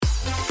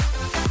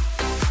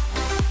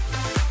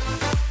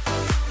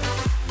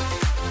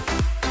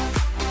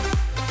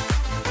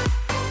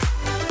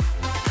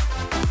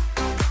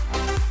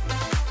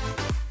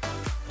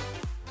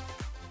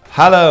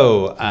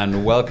Hello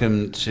and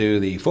welcome to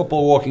the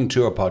Football Walking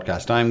Tour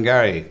podcast. I'm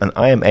Gary. And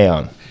I am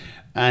Aon.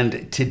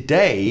 And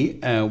today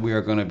we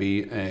are going to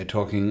be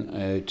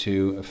talking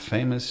to a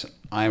famous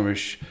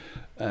Irish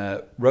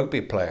rugby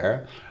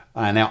player.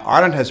 Now,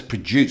 Ireland has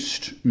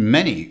produced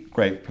many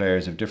great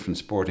players of different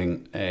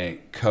sporting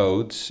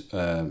codes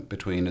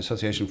between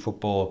Association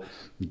Football,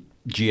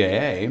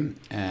 GAA,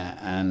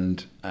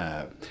 and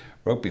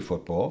rugby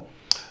football.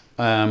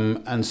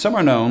 And some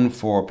are known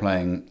for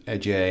playing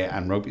GAA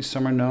and rugby.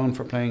 Some are known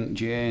for playing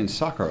GAA and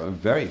soccer.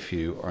 Very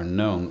few are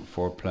known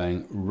for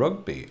playing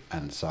rugby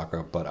and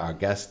soccer. But our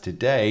guest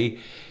today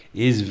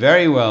is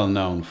very well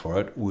known for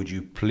it. Would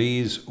you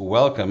please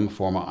welcome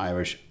former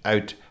Irish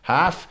out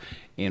half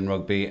in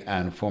rugby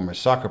and former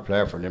soccer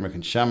player for Limerick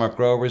and Shamrock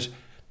Rovers,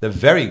 the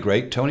very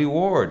great Tony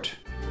Ward.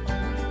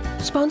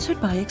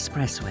 Sponsored by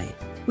Expressway.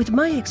 With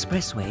My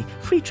Expressway,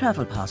 free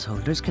travel pass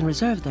holders can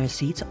reserve their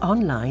seats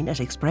online at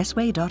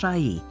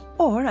expressway.ie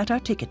or at our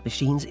ticket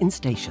machines in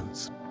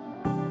stations.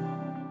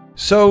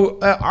 So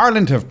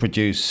Ireland have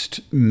produced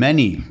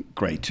many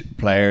great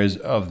players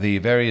of the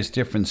various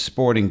different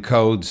sporting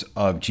codes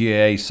of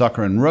GAA,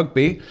 soccer and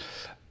rugby.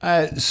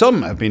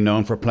 Some have been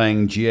known for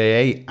playing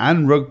GAA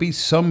and rugby,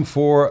 some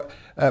for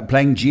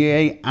playing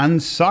GAA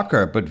and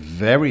soccer, but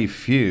very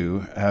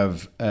few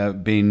have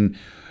been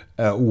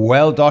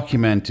well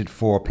documented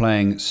for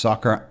playing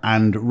soccer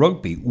and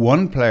rugby.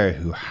 One player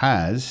who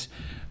has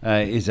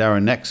is our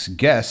next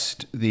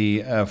guest,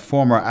 the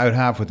former out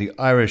half with the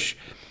Irish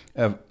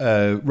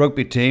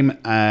rugby team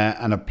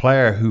and a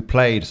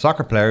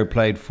soccer player who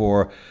played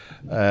for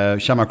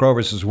Shamrock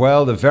Rovers as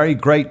well, the very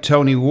great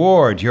Tony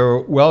Ward.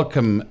 You're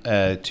welcome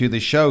to the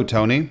show,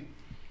 Tony.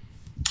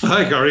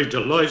 Hi, Gary.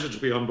 Delighted to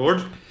be on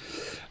board.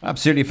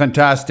 Absolutely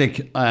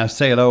fantastic.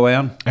 Say hello,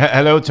 Aon.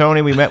 Hello,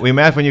 Tony. We met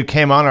when you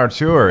came on our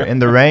tour in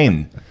the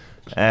rain,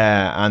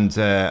 and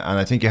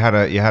I think you had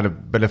a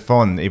bit of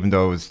fun, even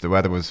though the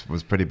weather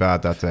was pretty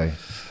bad that day.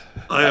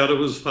 I thought it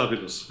was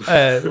fabulous.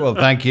 Well,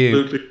 thank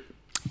you. Absolutely.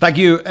 Thank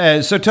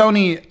you. So,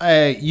 Tony,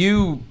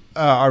 you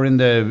are in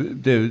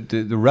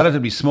the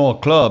relatively small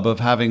club of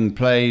having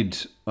played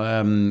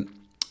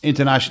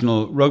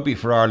international rugby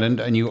for Ireland,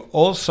 and you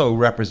also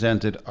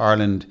represented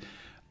Ireland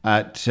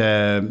at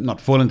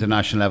not full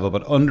international level,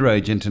 but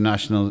underage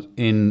international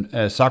in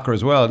soccer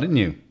as well, didn't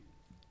you?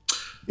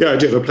 Yeah, I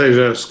did. I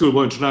played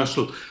schoolboy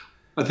international.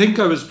 I think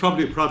I was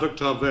probably a product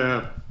of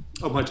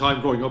my time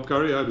growing up,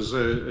 Gary. I was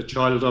a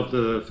child of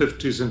the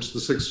 50s into the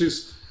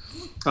 60s.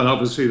 And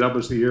obviously that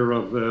was the year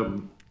of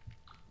when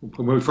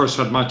we first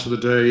had Match of the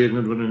Day,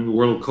 England winning the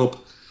World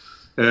Cup.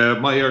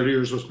 My early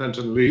years were spent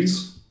in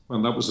Leeds,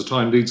 and that was the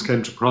time Leeds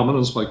came to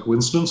prominence by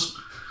coincidence.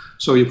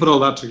 So you put all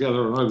that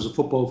together, and I was a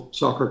football,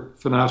 soccer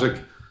fanatic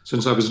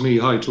since I was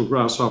knee-high to a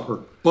grasshopper.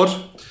 But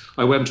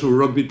I went to a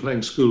rugby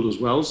playing school as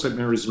well, St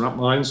Mary's in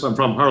Rathmines. I'm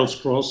from Harold's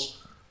Cross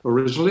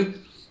originally,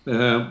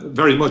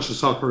 very much a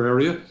soccer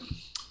area.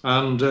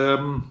 And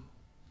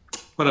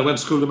when I went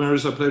to school to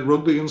Mary's, I played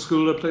rugby in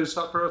school, I played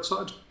soccer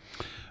outside.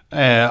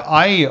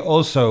 I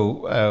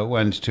also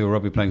went to a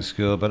rugby playing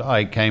school, but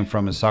I came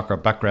from a soccer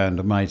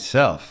background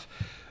myself,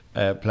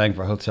 playing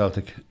for Hull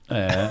Celtic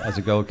as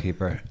a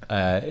goalkeeper.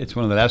 It's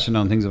one of the lesser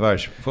known things of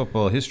Irish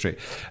football history.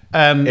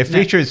 It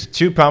features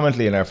too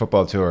prominently in our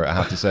football tour, I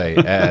have to say.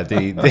 That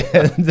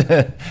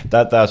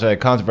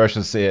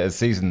controversial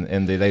season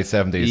in the late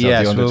 70s of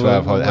the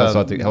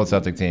under-12 Hull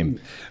Celtic team.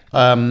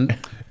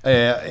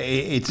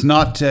 It's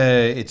not.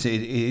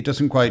 It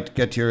doesn't quite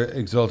get to your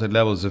exalted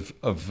levels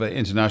of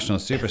international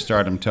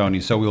superstardom, Tony.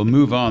 So we'll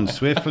move on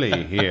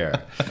swiftly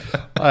here.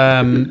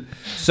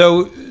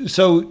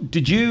 So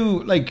did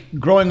you, like,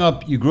 growing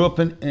up? You grew up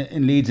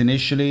in Leeds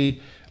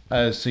initially,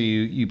 so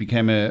you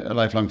became a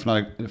lifelong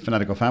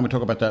fanatical fan. We'll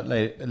talk about that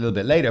a little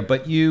bit later.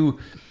 But you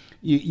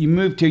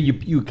moved here.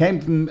 You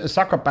came from a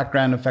soccer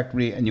background,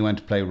 effectively, and you went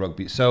to play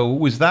rugby. So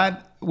was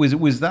that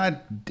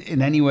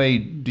in any way?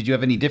 Did you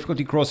have any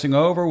difficulty crossing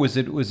over? Was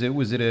it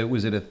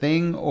a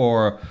thing,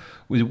 or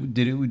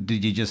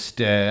did you just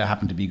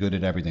happen to be good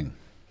at everything?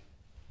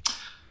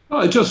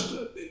 I just,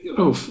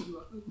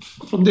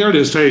 from the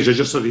earliest stage, I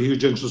just had a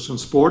huge interest in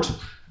sport,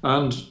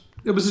 and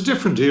it was a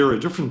different era, a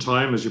different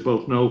time, as you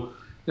both know.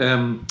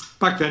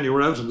 Back then, you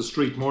were out in the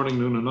street morning,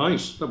 noon, and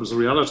night. That was the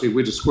reality.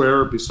 We had a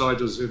square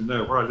beside us in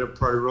where I lived,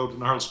 Priory Road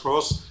in Harold's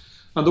Cross.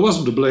 And there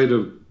wasn't a blade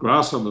of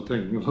grass on the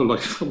thing, like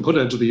from one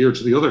end of the year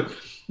to the other.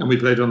 And we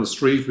played on the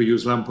street, we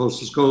used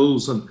lampposts as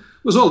goals, and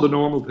it was all the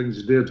normal things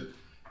you did.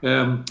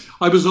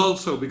 I was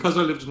also, because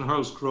I lived in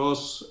Harold's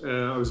Cross,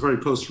 I was very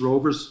close to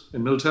Rovers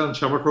in Milltown,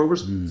 Shamrock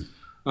Rovers.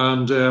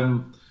 And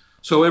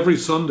so every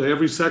Sunday,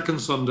 every second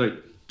Sunday,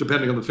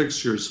 depending on the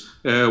fixtures,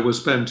 was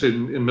spent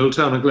in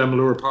Milltown and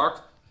Glenmalure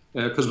Park,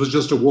 because it was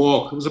just a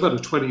walk. It was about a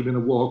 20-minute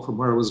walk from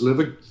where I was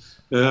living.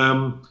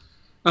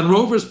 And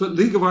Rovers, but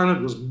League of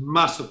Ireland was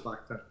massive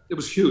back then. It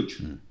was huge.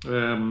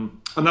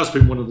 And that's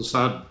been one of the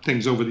sad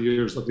things over the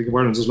years, that League of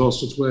Ireland has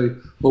lost its way.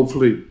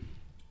 Hopefully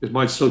it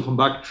might still come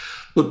back.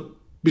 But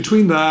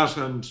between that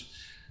and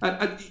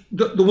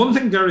the one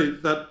thing, Gary,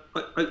 that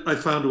I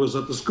found was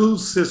that the school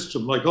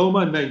system, like all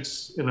my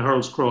mates in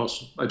Harold's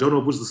Cross, I don't know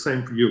if it was the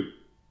same for you.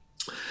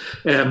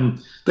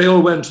 They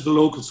all went to the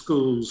local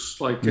schools,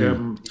 like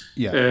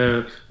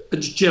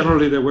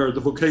generally they were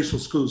the vocational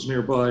schools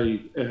nearby,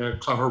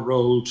 Clogher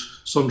Road,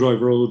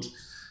 Sundrive Road.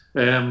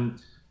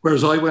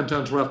 Whereas I went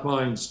down to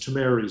Rathmines to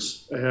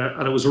Mary's,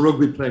 and it was a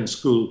rugby playing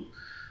school.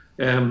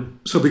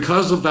 So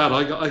because of that,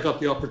 I got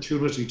the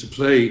opportunity to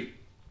play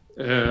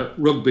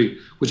rugby,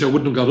 which I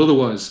wouldn't have got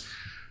otherwise.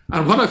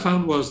 And what I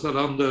found was that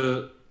on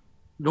the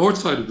north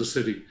side of the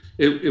city,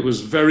 it was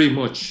very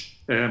much,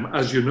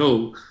 as you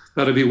know,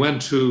 that if you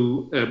went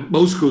to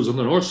most schools on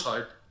the north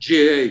side,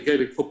 GAA,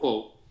 Gaelic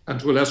football, and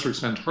to a lesser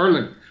extent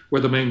hurling were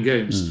the main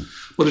games.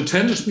 But it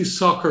tended to be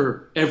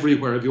soccer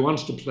everywhere. If you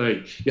wanted to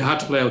play, you had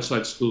to play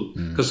outside school,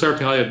 because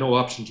certainly I had no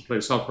option to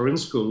play soccer in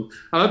school.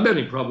 I had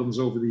many problems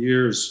over the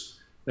years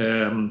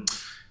in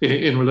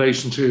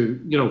relation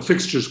to,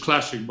 fixtures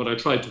clashing, but I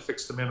tried to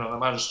fix them in, and I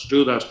managed to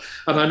do that.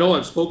 And I know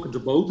I've spoken to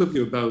both of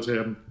you about,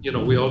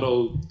 we all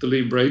know the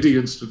Liam Brady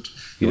incident.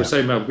 You were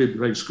saying about being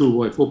playing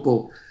schoolboy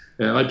football.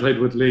 I played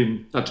with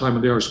Liam that time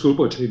in the Irish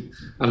schoolboy team,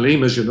 and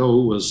Liam, as you know,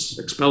 was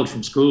expelled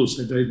from school,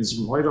 St Aidan's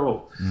in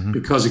Whitehall,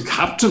 because he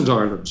captained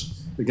Ireland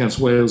against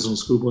Wales in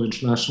schoolboy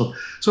international.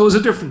 So it was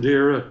a different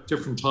era,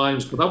 different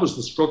times, but that was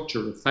the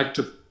structure,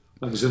 effective,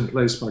 that was in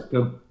place back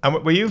then.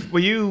 And were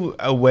you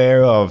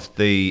aware of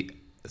the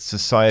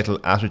societal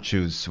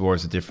attitudes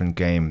towards the different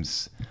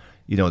games?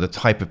 The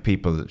type of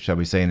people, shall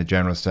we say, in a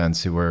general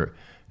sense, who were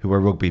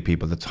rugby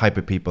people, the type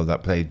of people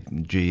that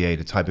played GAA,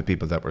 the type of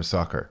people that were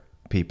soccer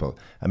people.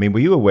 I mean, were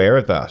you aware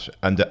of that,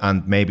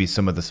 and maybe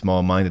some of the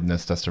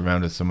small-mindedness that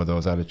surrounded some of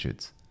those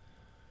attitudes?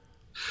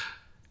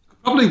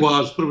 Probably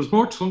was, but it was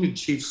more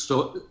tongue-in-cheek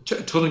stuff.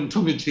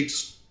 Tongue-in-cheek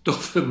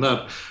stuff in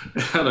that,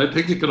 and I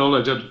think you can all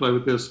identify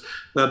with this.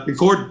 That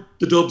before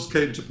the Dubs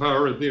came to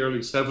power in the early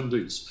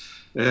 70s,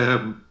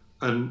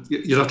 and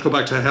you'd have to go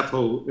back to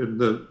HEFO in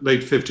the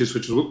late 50s,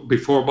 which was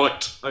before my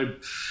time.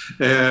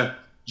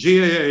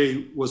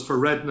 GAA was for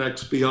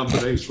rednecks beyond the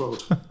Naas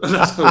Road. And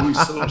that's how we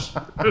saw it.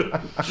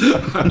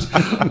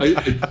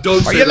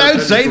 Are you allowed to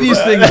say these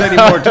things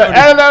anymore, Tony?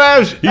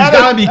 He's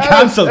got to be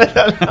cancelled.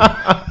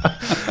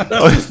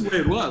 That's just the way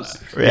it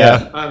was.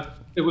 Yeah.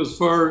 It was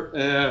for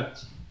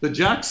the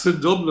Jacks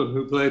in Dublin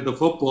who played the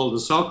football, the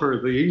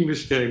soccer, the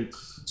English game,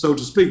 so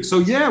to speak. So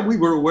yeah, we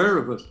were aware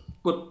of it,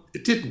 but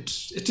it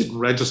didn't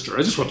register.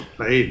 I just wanted to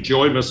play,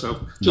 enjoy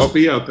myself, just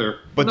be out there.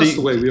 But that's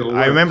the way we all were.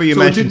 I remember you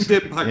mentioned. It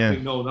didn't impact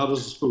me, no, not as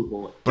a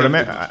schoolboy. But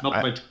not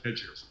my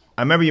teenage years.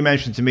 I remember you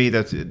mentioned to me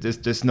that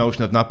this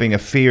notion of not being a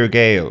fear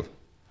Gael,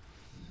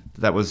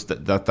 that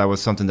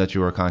was something that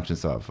you were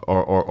conscious of,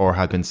 or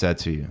had been said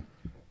to you.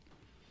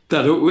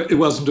 That it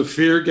wasn't a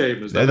fear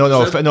game, is that?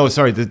 No.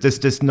 Sorry,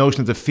 this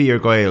notion of the fear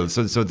Gael.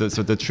 So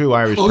the true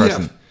Irish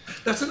person. Yeah.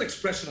 That's an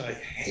expression I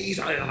hate,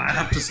 and I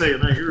have to say,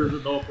 and I hear it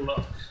an awful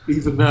lot,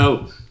 even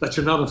now, that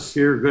you're not a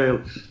fear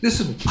Gael.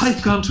 Listen,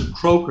 I've gone to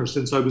Croker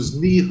since I was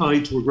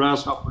knee-high to a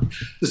grasshopper.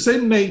 The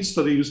same mates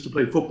that I used to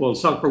play football,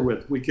 soccer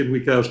with, week in,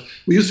 week out,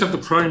 we used to have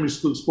the primary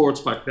school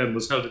sports back then,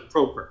 was held at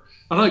Croker.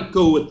 And I'd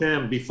go with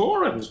them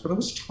before I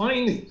was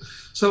tiny.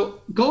 So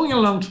going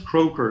along to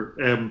Croker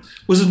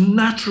was a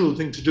natural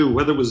thing to do,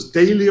 whether it was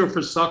Daly or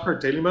for soccer,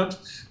 Dalymount,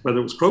 whether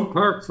it was Croke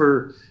Park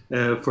for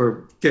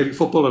Gaelic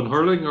football and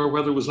hurling, or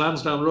whether it was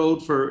Lansdowne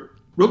Road for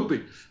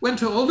rugby. Went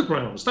to all the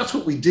grounds. That's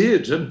what we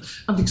did. And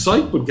the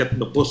excitement, getting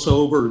the bus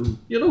over and,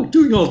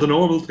 doing all the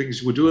normal things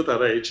you would do at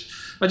that age.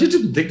 I just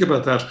didn't think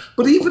about that.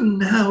 But even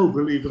now,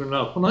 believe it or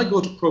not, when I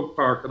go to Croke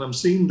Park and I'm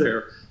seen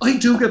there, I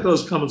do get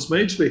those comments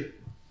made to me.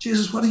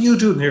 Jesus, what are you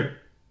doing here?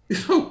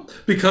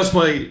 Because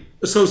my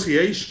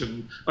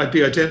association, I'd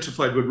be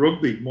identified with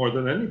rugby more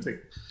than anything,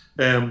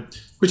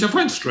 which I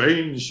find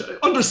strange,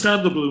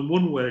 understandable in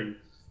one way,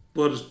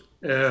 but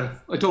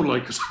I don't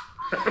like it.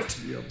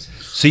 To be honest.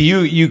 So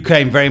you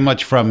came very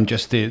much from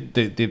just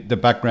the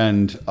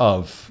background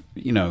of,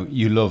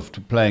 you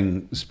loved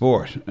playing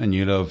sport and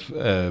you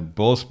loved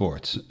ball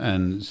sports,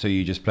 and so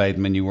you just played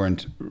them and you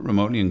weren't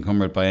remotely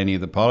encumbered by any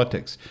of the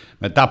politics.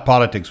 But that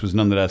politics was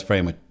nonetheless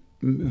very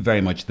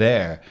much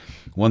there.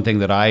 One thing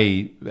that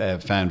I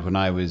found when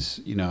I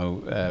was,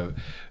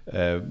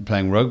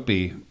 playing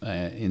rugby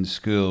in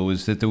school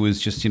was that there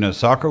was just,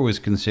 soccer was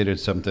considered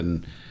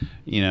something,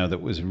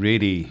 that was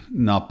really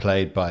not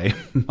played by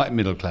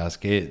middle class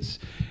kids.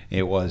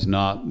 It was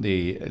not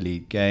the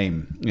elite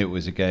game. It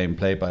was a game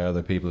played by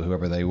other people,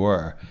 whoever they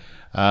were,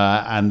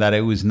 and that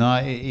it was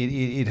not.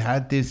 It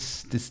had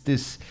this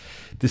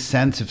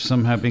sense of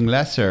somehow being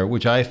lesser,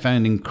 which I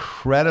found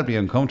incredibly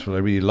uncomfortable. I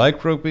really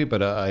liked rugby,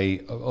 but I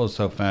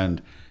also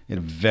found it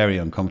very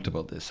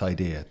uncomfortable, this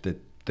idea that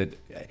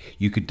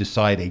you could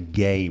decide a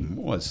game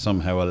was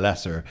somehow a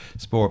lesser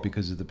sport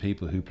because of the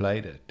people who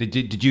played it.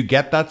 Did you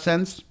get that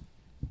sense?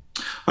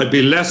 I'd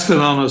be less than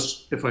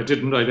honest if I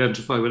didn't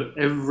identify with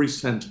every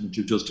sentiment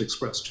you just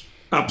expressed.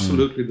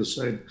 Absolutely the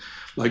same.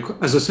 Like,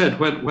 as I said,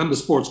 when the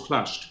sports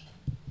clashed,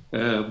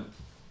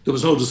 there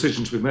was no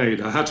decision to be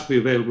made. I had to be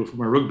available for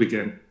my rugby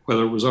game,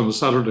 whether it was on a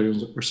Saturday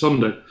or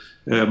Sunday.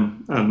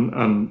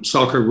 And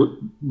soccer,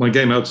 my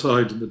game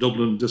outside in the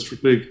Dublin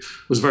District League,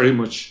 was very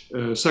much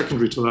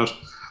secondary to that.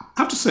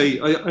 I have to say,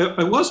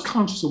 I was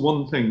conscious of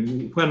one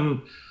thing.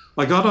 When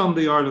I got on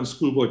the Ireland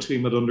schoolboy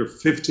team at under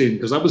 15,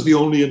 because that was the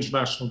only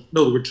international,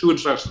 no, there were 2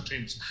 international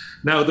teams.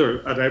 Now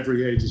they're at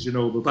every age, as you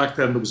know, but back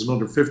then there was an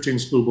under 15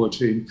 schoolboy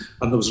team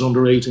and there was an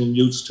under 18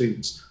 youth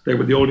teams. They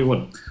were the only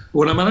one. But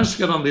when I managed to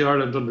get on the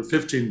Ireland under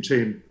 15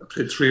 team, I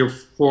played 3 or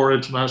 4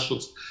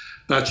 internationals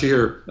that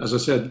year. As I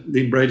said,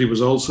 Liam Brady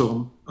was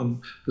also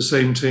on the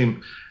same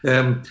team.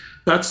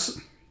 That's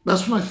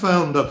when I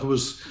found that there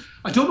was,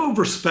 I don't know if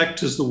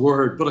respect is the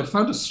word, but I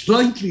found a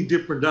slightly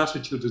different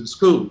attitude in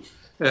school.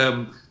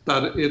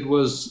 That it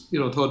was,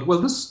 thought, well,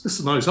 this is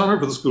a nice honour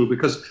for the school,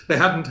 because they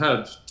hadn't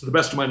had, to the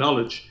best of my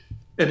knowledge,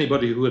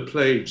 anybody who had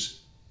played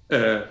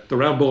the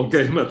round ball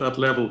game at that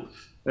level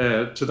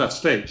to that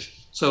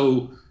stage.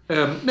 So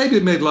maybe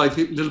it made life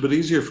a little bit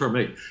easier for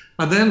me.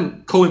 And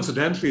then,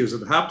 coincidentally, as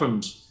it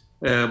happened,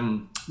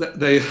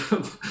 they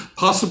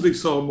possibly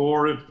saw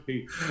more in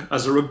me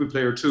as a rugby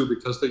player too,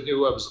 because they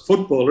knew I was a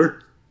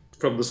footballer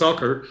from the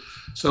soccer.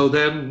 So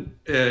then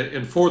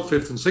in 4th,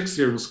 5th and 6th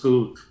year in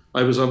school,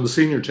 I was on the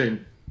senior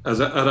team at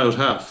out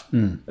half,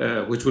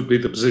 which would be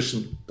the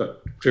position that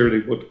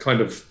clearly would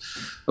kind of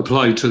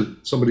apply to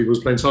somebody who was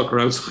playing soccer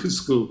outside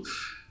school.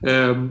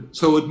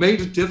 So it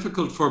made it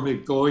difficult for me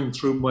going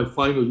through my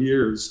final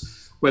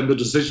years, when the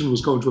decision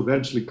was going to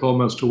eventually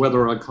come as to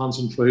whether I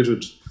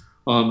concentrated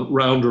on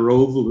round or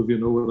oval, if you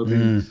know what I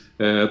mean.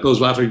 Those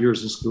latter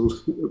years in school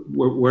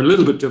were a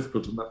little bit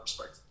difficult in that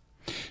respect.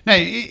 Now,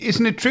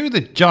 isn't it true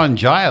that John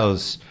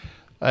Giles,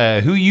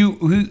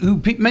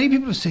 who many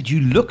people have said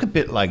you look a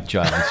bit like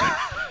Giles,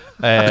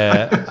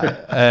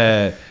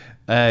 but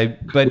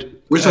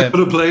wish I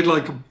could have played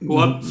like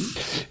one.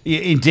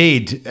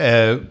 Indeed,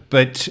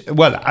 but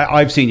well,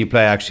 I've seen you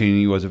play actually,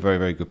 and you was a very,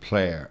 very good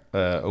player,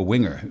 a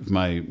winger, if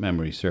my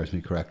memory serves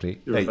me correctly.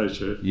 You're right,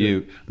 sure.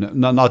 You,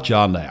 no, not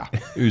John there,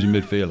 who's a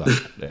midfielder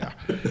there.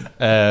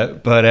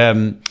 But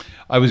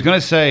I was going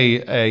to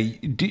say,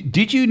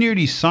 did you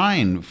nearly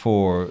sign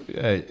for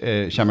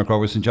Shamrock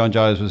Rovers and John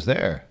Giles was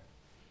there?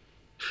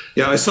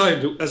 Yeah, I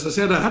signed. As I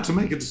said, I had to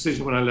make a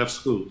decision when I left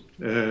school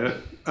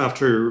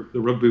after the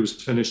rugby was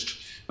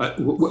finished.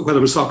 Whether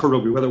it was soccer or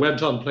rugby, whether I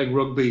went on playing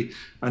rugby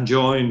and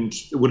joined,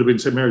 it would have been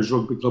St Mary's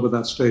Rugby Club at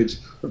that stage,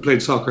 or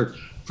played soccer.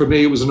 For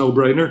me, it was a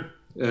no-brainer,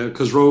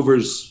 because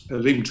Rovers,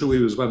 Liam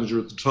Toohey was manager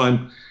at the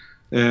time.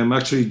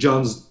 Actually,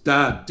 John's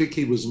dad,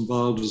 Dickie, was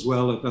involved as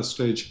well at that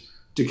stage,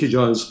 Dickie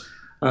Giles.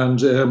 And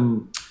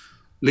Liam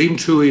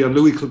Toohey and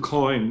Louis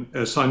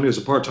Kilcoyne signed me as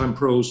a part-time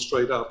pro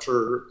straight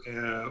after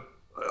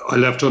I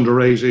left under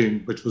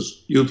 18, which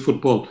was youth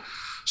football.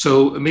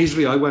 So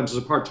immediately I went as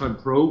a part-time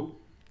pro.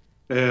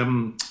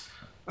 And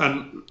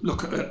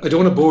look, I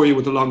don't want to bore you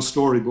with a long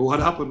story, but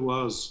what happened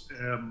was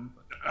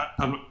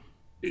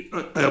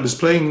I was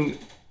playing,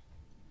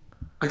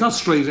 I got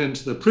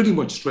pretty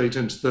much straight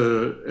into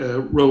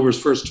the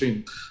Rovers first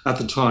team at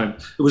the time.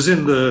 It was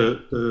in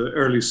the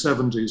early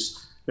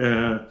 70s,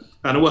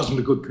 and it wasn't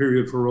a good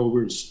period for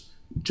Rovers.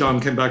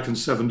 John came back in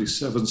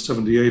 77,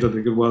 78, I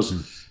think it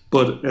was.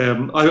 But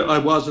I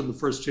was in the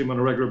first team on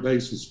a regular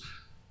basis.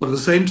 But at the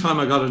same time,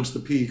 I got into the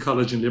PE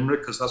college in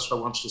Limerick, because that's what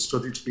I wanted to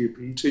study, to be a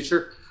PE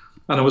teacher.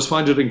 And I was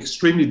finding it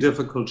extremely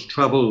difficult to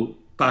travel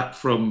back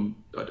from,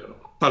 I don't know,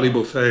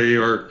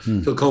 Ballybuffet or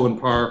Kilcohen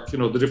Park,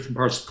 the different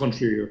parts of the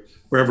country or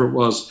wherever it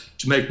was,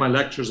 to make my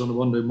lectures on a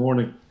Monday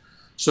morning.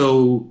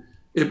 So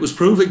it was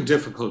proving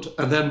difficult.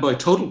 And then by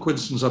total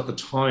coincidence at the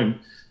time,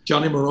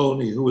 Johnny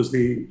Maroney, who was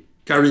the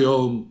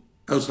Garryowen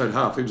outside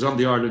half, he was on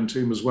the Ireland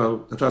team as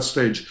well at that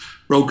stage,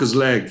 broke his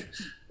leg.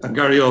 And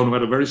Garryowen, who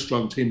had a very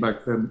strong team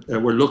back then,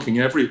 were looking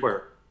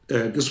everywhere.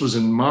 This was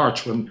in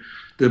March when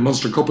the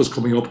Munster Cup was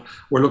coming up.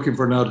 We're looking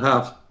for an out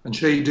half. And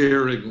Shay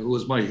Deering, who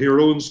was my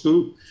hero in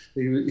school,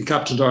 he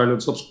captained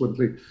Ireland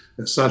subsequently,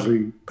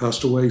 sadly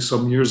passed away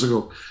some years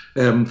ago.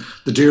 The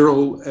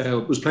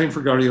Dero was playing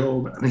for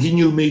Garryowen, and he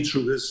knew me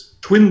through his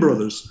twin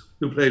brothers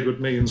who played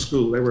with me in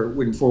school. They were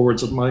wing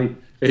forwards of my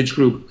age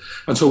group.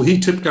 And so he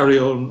tipped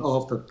Garryowen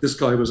off that this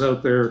guy was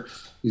out there.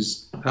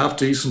 He's half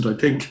decent, I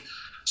think.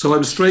 So I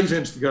was straight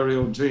into the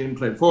Garryowen team,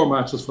 played 4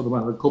 matches for them,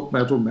 and a cup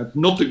medal meant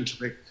nothing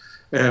to me.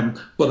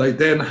 But I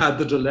then had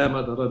the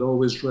dilemma that I'd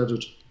always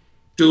dreaded.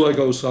 Do I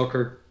go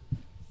soccer?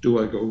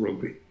 Do I go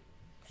rugby?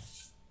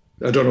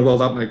 I don't know if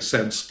that makes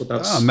sense, but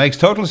that's... It makes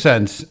total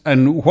sense.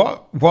 And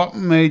what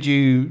made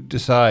you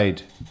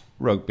decide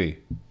rugby?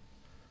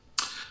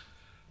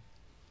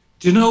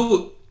 Do you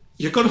know,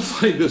 you're going to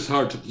find this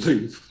hard to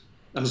believe,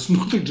 and it's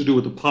nothing to do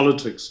with the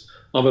politics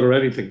of it or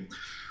anything.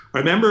 I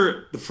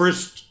remember the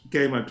first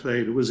game I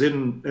played, it was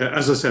in,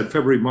 as I said,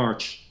 February,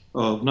 March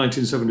of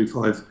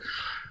 1975.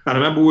 And I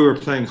remember we were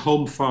playing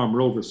Home Farm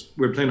Rovers.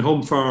 We were playing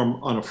Home Farm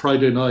on a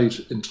Friday night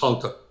in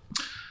Talca.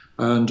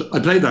 And I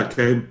played that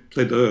game,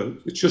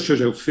 it just shows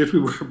how fit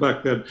we were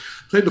back then.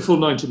 Played the full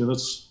 90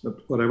 minutes,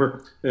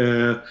 whatever.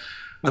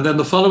 And then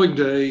the following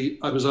day,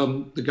 I was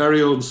on the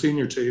Garryowen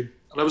senior team,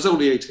 and I was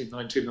only 18,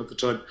 19 at the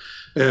time,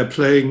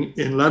 playing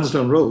in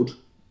Lansdowne Road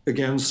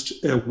against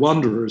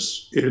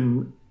Wanderers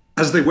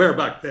as they were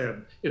back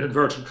then, in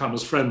inverted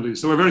commas,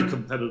 friendlies. They were very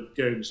competitive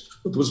games,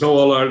 but there was no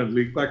All-Ireland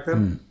League back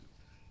then.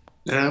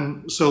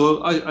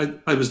 So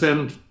I was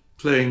then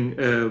playing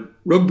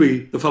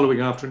rugby the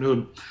following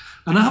afternoon.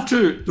 And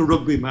after the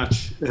rugby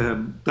match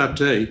that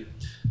day,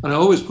 and I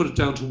always put it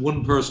down to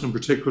one person in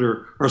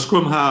particular, our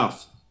scrum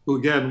half, who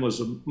again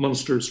was a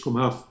Munster scrum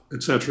half,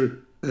 etc.,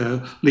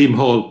 Liam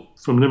Hall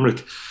from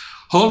Limerick.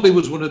 Hawley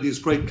was one of these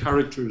great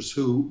characters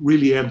who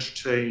really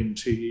entertained.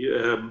 He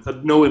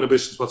had no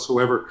inhibitions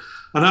whatsoever.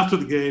 And after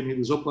the game, he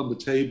was up on the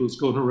tables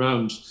going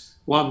around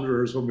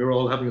Wanderers when we were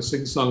all having a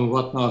sing-song and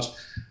whatnot.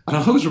 And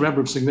I always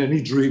remember him saying,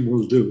 "Any dream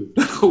will do."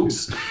 That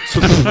always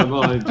stuck in my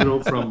mind,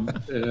 from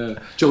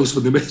Joseph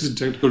and the Amazing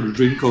Technicolor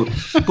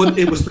Dreamcoat. But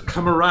it was the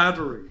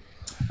camaraderie.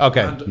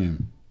 Okay.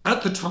 And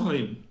at the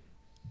time,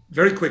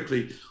 very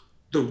quickly,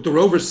 the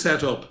Rovers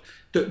set up.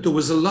 There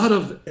was a lot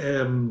of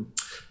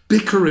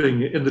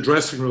bickering in the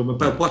dressing room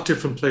about what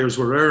different players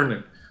were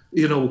earning.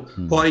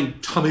 Why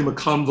Tommy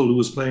McConville, who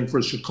was playing for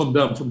us, should come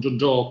down from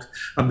Dundalk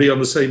and be on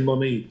the same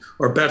money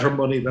or better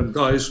money than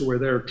guys who were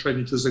there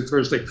training Tuesday,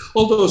 Thursday.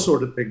 All those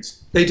sort of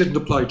things. They didn't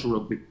apply to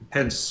rugby.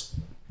 Hence,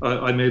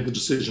 I made the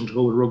decision to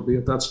go with rugby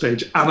at that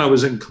stage. And I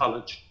was in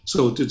college,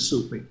 so it did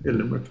suit me in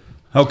Limerick.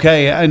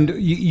 Okay, and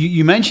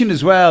you mentioned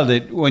as well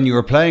that when you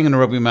were playing in a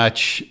rugby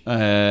match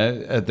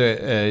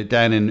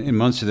down in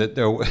Munster, that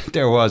there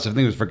was, I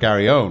think it was for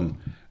Garryowen,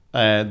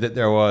 that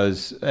there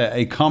was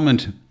a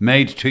comment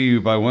made to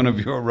you by one of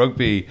your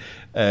rugby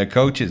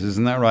coaches,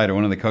 isn't that right, or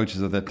one of the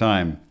coaches at that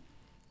time?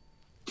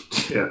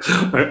 Yeah,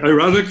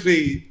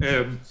 ironically,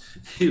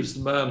 he was the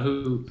man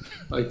who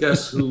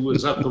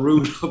was at the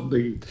root of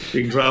the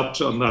being dropped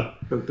on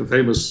the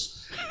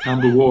famous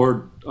Campbell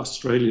Ward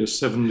Australia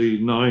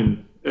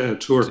 79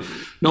 tour.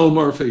 Noel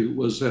Murphy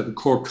was the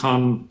Cork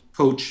Con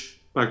coach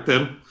back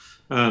then,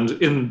 and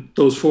in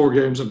those 4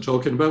 games I'm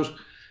talking about,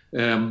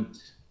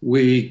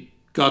 we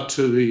got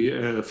to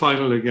the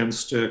final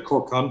against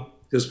Cork Con,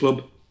 his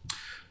club,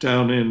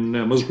 down in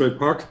Musgrave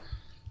Park,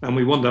 and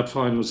we won that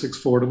final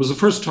 6-4. It was the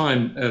first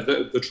time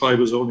the try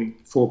was only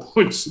 4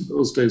 points in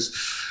those days.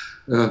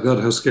 God,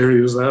 how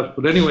scary was that?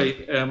 But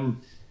anyway,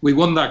 we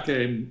won that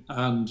game,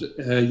 and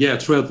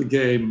throughout the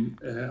game,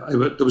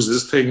 there was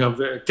this thing of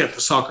get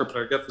the soccer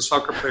player.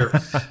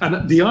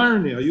 And the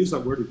irony, I use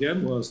that word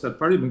again, was that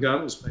Barry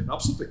McGann was playing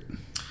opposite me.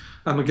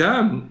 And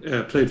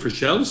McGann played for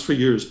Shells for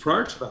years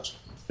prior to that.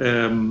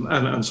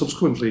 And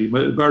subsequently,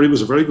 Barry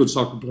was a very good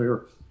soccer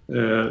player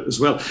as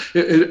well.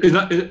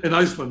 In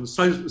Iceland,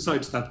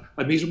 besides that,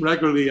 I meet him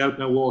regularly out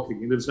now walking.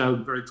 He lives now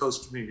very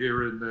close to me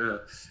here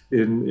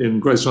in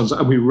Greystones,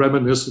 and we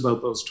reminisce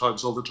about those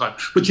times all the time.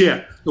 But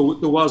yeah,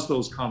 there was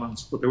those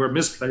comments, but they were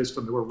misplaced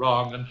and they were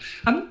wrong,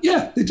 and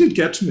yeah, they did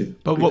get to me.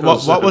 But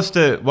because,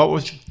 what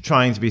was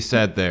trying to be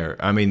said there?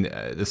 I mean,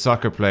 the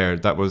soccer player,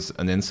 that was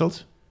an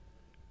insult?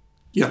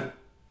 Yeah,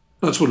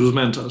 that's what it was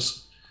meant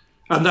as.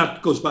 And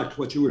that goes back to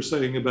what you were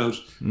saying about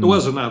there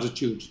was an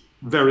attitude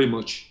very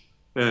much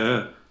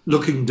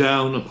looking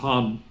down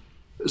upon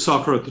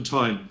soccer at the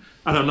time.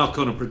 And I'm not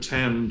going to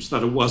pretend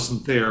that it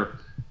wasn't there.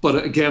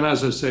 But again,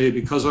 as I say,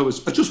 because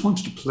I just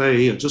wanted to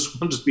play, I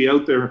just wanted to be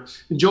out there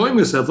enjoying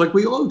myself like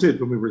we all did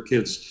when we were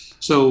kids.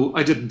 So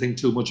I didn't think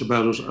too much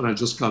about it, and I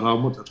just got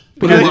on with it.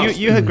 But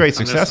you had great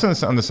success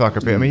on the soccer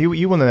pitch. I mean,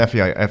 you won an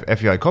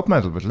FEI Cup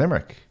medal with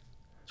Limerick.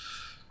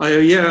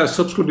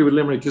 Subsequently with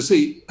Limerick. You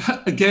see,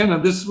 again,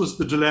 and this was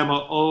the dilemma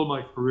all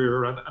my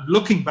career, and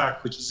looking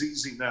back, which is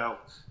easy now,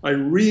 I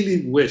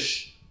really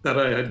wish that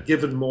I had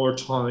given more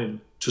time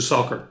to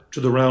soccer, to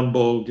the round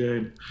ball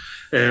game.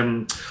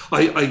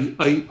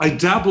 I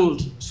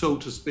dabbled, so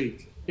to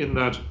speak, in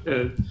that.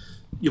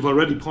 You've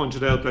already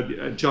pointed out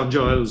that John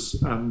Giles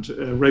and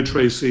Ray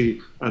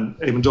Tracy and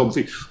Eamon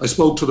Dunphy, I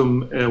spoke to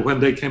them when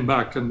they came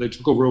back and they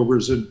took over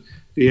Rovers in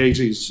the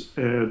 80s.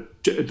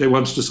 They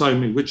wanted to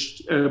sign me,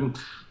 which,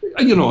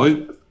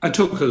 I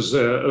took as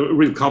a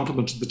real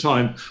compliment at the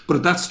time. But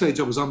at that stage,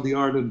 I was on the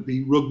Ireland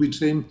B rugby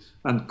team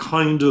and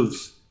kind of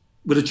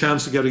with a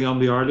chance of getting on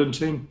the Ireland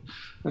team.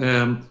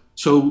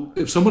 So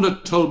if someone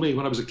had told me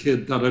when I was a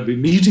kid that I'd be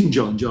meeting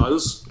John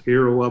Giles,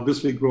 hero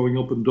obviously growing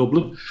up in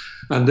Dublin,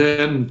 and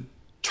then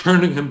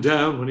turning him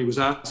down when he was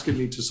asking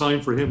me to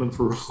sign for him and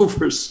for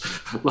Rovers,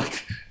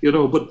 but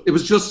it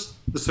was just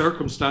the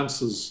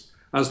circumstances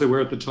as they were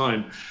at the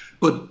time.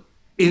 But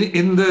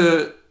in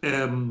the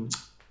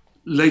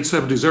late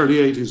 70s, early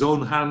 80s,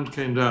 Owen Hand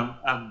came down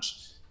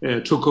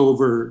and took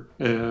over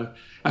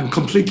and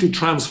completely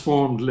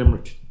transformed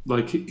Limerick.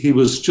 Like he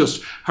was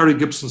just, Harry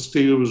Gibson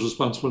Steele was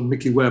responsible, and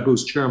Mickey Webb,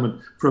 who's chairman,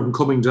 for him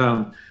coming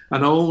down.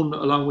 And Owen,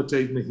 along with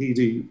Dave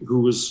Mahidi, who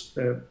was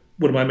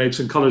one of my mates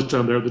in college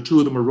down there, the two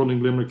of them were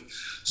running Limerick.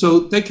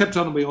 So they kept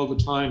on me all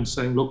the time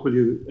saying, look, will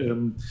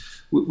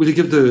you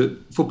give the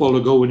football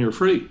a go when you're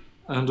free?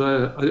 And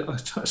I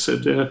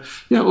said,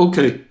 yeah,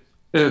 okay.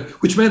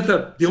 Which meant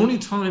that the only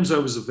times I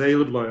was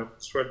available,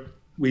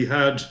 we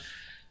had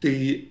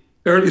the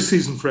early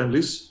season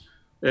friendlies,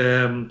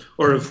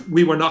 or if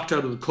we were knocked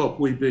out of the cup,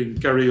 we being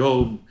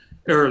Garryowen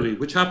early,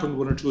 which happened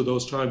one or two of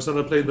those times. Then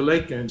I played the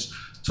late games.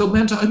 So it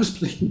meant I was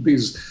playing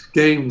these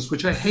games,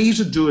 which I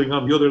hated doing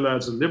on the other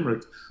lads in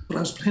Limerick, but I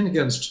was playing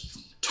against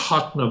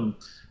Tottenham.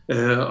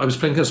 I was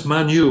playing against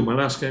Man U. My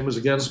last game was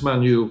against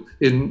Man U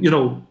in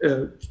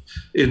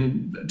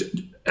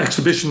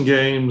exhibition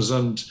games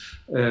and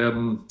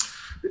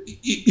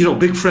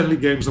big friendly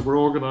games that were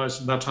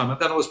organised in that time. And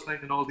then I was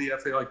playing in all the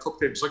FAI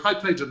Cup games. Like I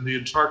played in the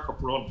entire cup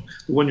run,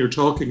 the one you're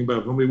talking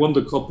about, when we won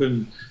the cup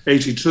in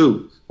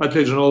 '82. I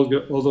played in all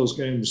those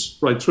games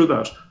right through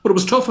that. But it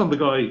was tough on the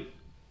guy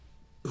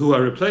who I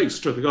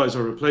replaced, or the guys I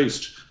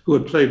replaced, who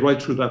had played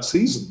right through that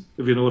season,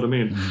 if you know what I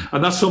mean.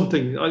 And that's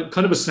something,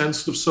 kind of a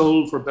sensitive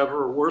soul, for better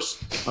or worse,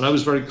 and I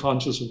was very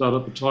conscious of that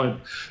at the time.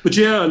 But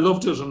yeah, I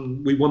loved it,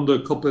 and we won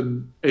the cup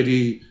in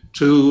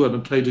 '82, and I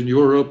played in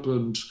Europe,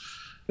 and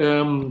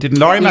didn't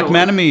Laurie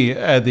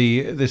McMenemy,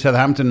 the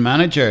Southampton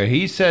manager,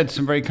 he said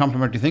some very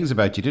complimentary things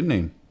about you, didn't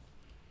he?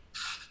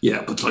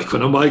 Yeah, but like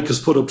when a mic is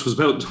put up to his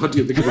mouth, what do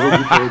you think of the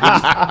rugby player?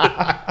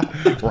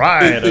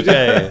 Right,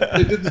 okay.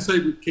 They did the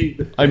same with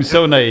Keegan. I'm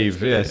so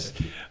naive, yes.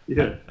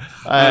 Yeah.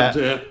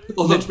 And,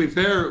 although to be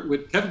fair,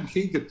 with Kevin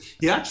Keegan,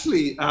 he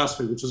actually asked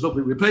me, which was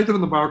lovely. We played them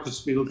in the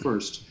Marcus Field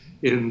first,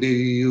 in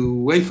the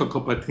UEFA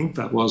Cup, I think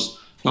that was,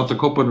 not the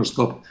Cup Winners'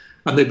 Cup.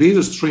 And they beat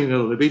us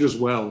 3-0. They beat us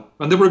well.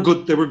 And they were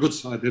good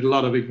side. They had a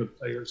lot of England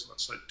players on that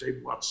side.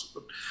 Dave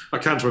Watson. I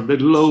can't remember.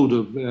 They had a load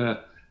of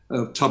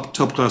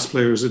top class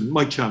players in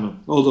Mike Channon.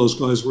 All those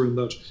guys were in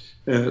that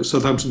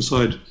Southampton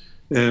side.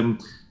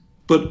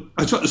 But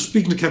I started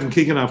speaking to Kevin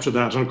Keegan after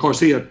that, and of course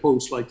he had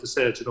quotes like you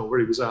said, where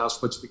he was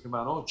asked by speaking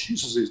man, oh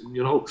Jesus,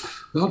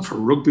 God, for a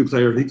rugby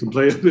player he can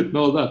play a bit and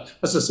all that.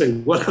 As I say,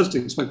 what else do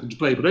you expect him to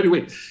play? But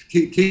anyway,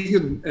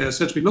 Keegan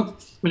said to me, look,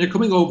 when you're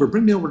coming over,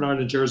 bring me over an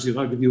Ireland jersey and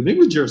I'll give you an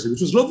England jersey,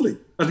 which was lovely.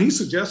 And he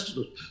suggested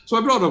it. So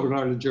I brought over an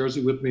Ireland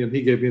jersey with me, and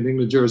he gave me an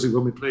England jersey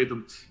when we played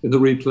them in the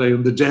replay.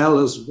 And the Dell,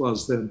 as it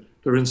was then,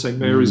 they're in St.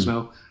 Mary's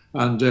now.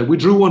 And we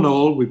drew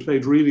 1-1. We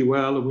played really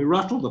well, and we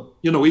rattled them.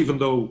 Even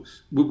though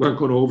we weren't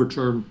going to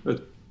overturn a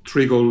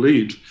 3-goal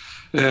lead.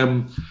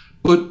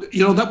 But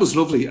that was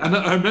lovely. And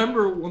I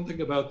remember one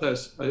thing about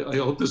this. I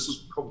hope this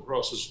has come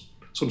across as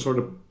some sort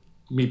of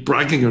me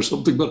bragging or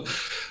something. But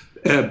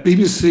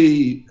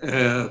BBC.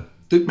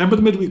 Remember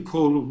the midweek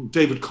program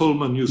David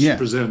Coleman used to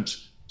present?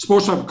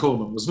 Sports Driver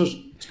Coleman, wasn't it?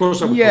 Sports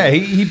Driver. Yeah,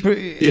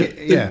 Coleman.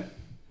 Yeah.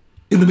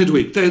 In the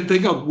midweek, they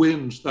got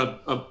wind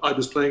that I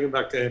was playing in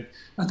that game,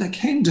 and they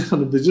came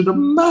down and they did a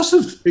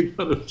massive thing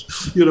on it,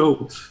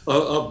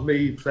 of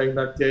me playing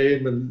that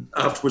game. And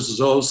afterwards,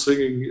 it's all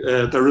singing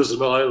 "There Is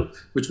an Isle,"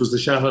 which was the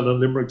Shannon and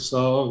Limerick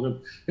song,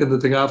 and in the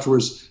thing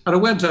afterwards. And I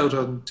went out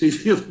on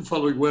TV the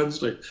following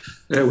Wednesday,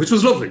 which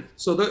was lovely.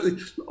 So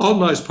all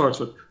nice parts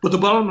of it. But the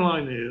bottom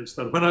line is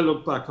that when I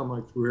look back on my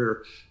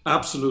career,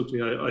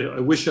 absolutely, I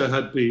wish I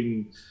had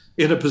been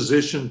in a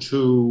position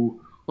to,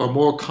 or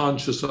more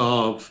conscious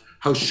of,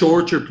 how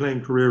short your playing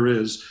career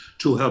is,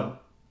 to have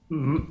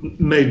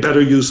made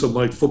better use of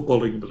my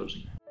footballing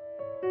ability.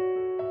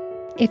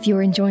 If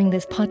you're enjoying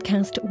this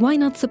podcast, why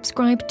not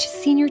subscribe to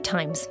Senior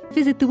Times?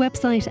 Visit the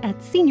website at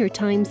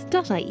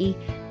seniortimes.ie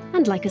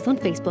and like us on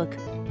Facebook.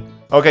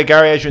 Okay,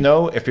 Gary, as you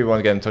know, if you want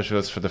to get in touch with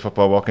us for the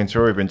Football Walking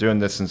Tour, we've been doing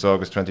this since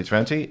August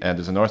 2020, and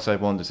there's a north side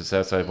one, there's a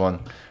south side one.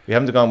 We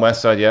haven't gone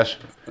west side yet.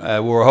 We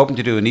were hoping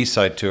to do an east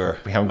side tour.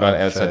 We haven't gone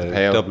outside the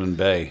Pale. Dublin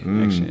Bay.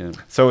 Actually, yeah.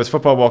 So it's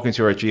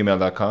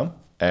footballwalkingtour@gmail.com.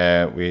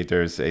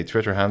 There's a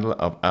Twitter handle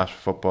of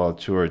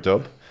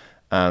 @footballtourdub,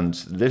 and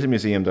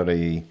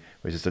littlemuseum.ie,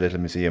 which is the Little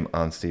Museum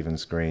on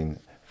Stephen's Green.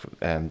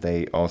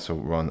 They also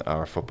run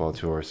our football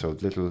tour. So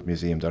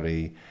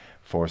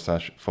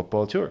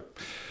littlemuseum.ie/football tour.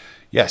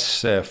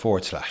 Yes, / That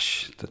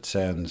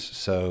sounds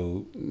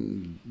so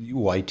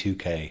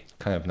Y2K.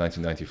 Kind of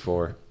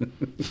 1994.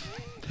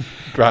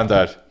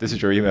 Grandad, this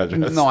is your email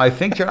address. No, I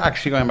think you're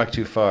actually going back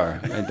too far.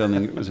 I don't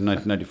think it was in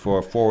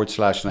 1994 /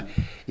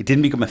 It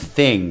didn't become a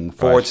thing. /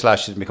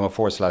 didn't become a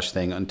 /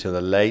 thing until the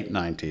late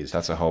 90s.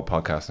 That's a whole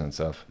podcast in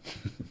itself.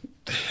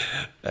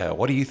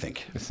 What do you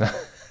think? It's not,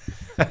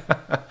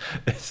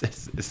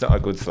 it's not a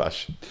good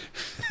slash.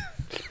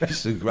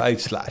 It's a great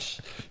slash.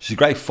 It's a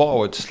great /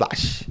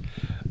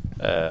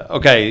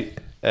 Okay,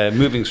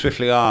 moving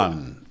swiftly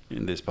on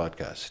in this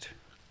podcast.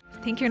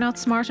 Think you're not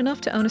smart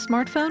enough to own a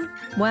smartphone?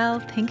 Well,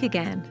 think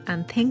again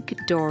and think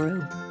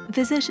Doro.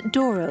 Visit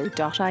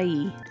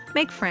doro.ie.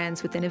 Make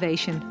friends with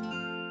innovation.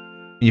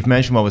 You've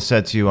mentioned what was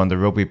said to you on the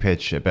rugby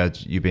pitch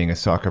about you being a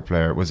soccer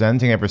player. Was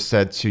anything ever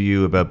said to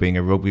you about being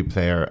a rugby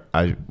player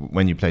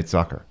when you played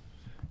soccer?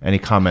 Any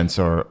comments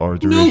or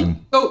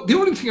derision? No, the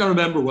only thing I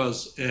remember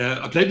was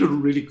I played with a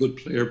really good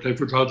player, played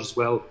for Trout as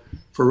well,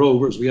 for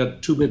Rovers. We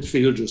had two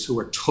midfielders who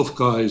were tough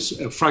guys,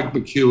 Frank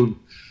McCune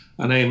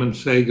and Eamon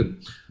Fagan.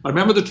 I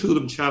remember the two of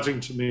them chatting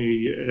to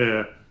me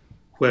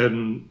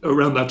when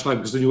around that time,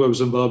 because they knew I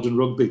was involved in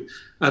rugby.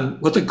 And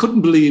what they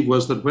couldn't believe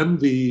was that when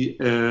the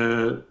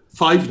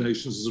Five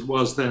Nations, as it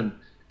was then,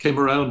 came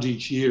around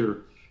each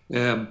year,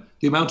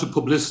 the amount of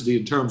publicity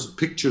in terms of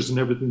pictures and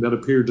everything that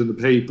appeared in the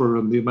paper,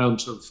 and the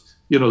amount of,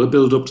 the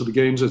build up to the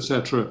games,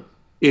 etc.,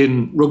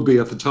 in rugby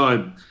at the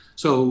time.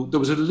 So there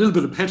was a little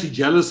bit of petty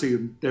jealousy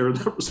in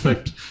that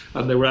respect,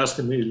 and they were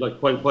asking me,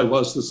 like, why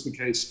was this the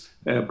case?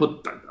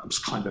 But that was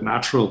kind of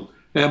natural.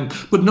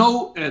 But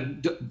no,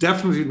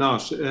 definitely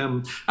not.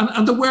 And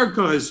there were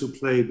guys who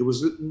played. There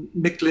was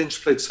Mick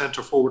Lynch played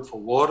centre forward for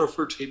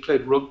Waterford. He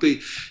played rugby.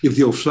 You have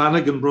the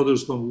O'Flanagan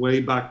brothers going way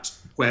back to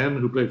when,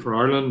 who played for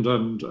Ireland.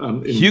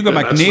 And Hugo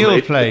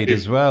McNeil played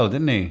as well,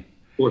 didn't he?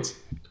 What?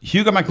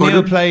 Hugo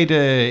McNeil played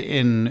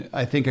in,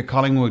 I think, a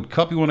Collingwood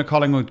Cup. He won a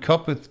Collingwood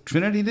Cup with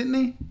Trinity, didn't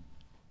he?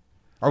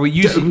 Or we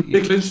used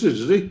Mick Lynch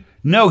did he?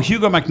 No,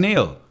 Hugo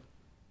McNeil.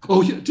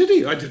 Oh, did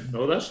he? I didn't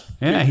know that.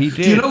 Yeah, he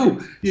did. Do you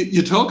know,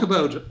 you talk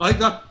about, I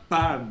got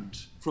banned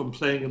from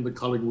playing in the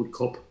Collingwood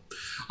Cup.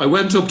 I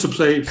went up to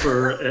play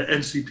for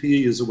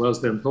NCP, as it was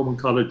then, Thomond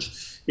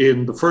College,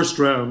 in the first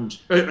round,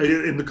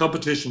 in the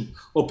competition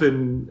up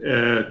in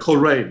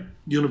Coleraine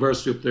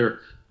University up there,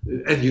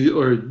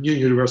 or New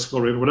University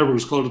Coleraine, whatever it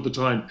was called at the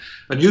time.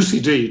 And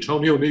UCD,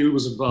 Tony O'Neill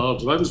was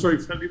involved. And I was very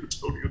friendly with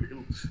Tony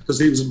O'Neill because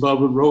he was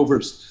involved with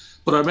Rovers.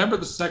 But I remember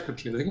the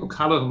secretary, I think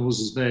O'Callaghan was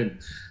his name,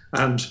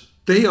 and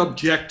they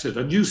objected,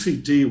 and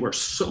UCD were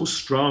so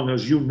strong,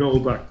 as you know,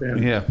 back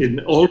then, in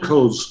all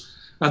codes,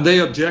 and they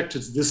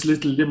objected to this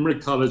little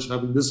Limerick college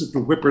having this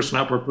little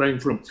whippersnapper playing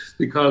for them,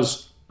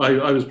 because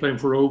I was playing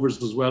for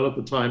Rovers as well at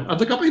the time, and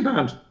they got me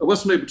banned. I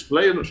wasn't able to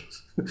play in it.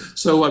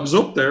 So I was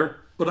up there,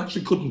 but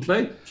actually couldn't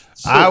play.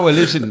 So, well,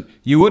 listen,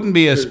 you wouldn't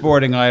be a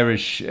sporting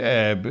Irish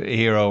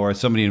hero or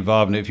somebody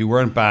involved in it if you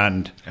weren't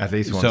banned at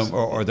least once,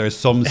 or there's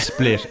some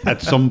split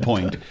at some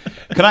point.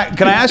 Can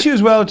I ask you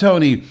as well,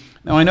 Tony?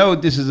 Now, I know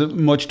this is a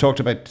much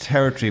talked about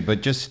territory,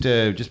 but just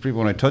briefly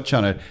want to touch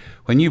on it.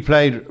 When you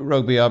played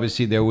rugby,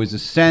 obviously there was a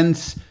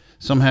sense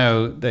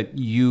somehow that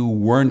you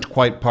weren't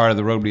quite part of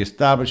the rugby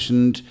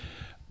establishment,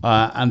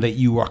 and that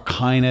you were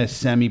kind of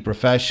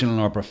semi-professional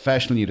or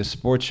professional. You had a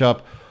sports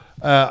shop.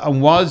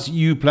 And was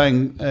you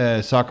playing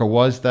soccer,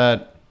 was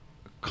that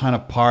kind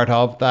of part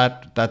of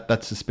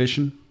that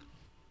suspicion?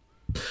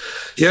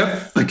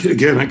 Yeah,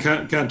 again, I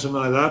can't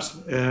deny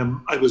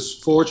that. I was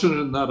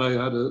fortunate in that I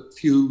had a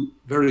few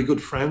very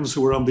good friends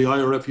who were on the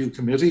IRFU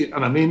committee,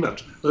 and I mean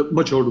that,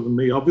 much older than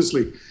me,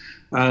 obviously,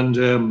 and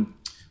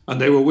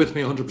they were with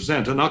me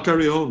 100%. And not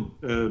Gary Owen,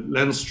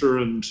 Leinster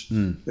and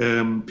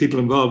people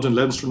involved in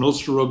Leinster and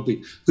Ulster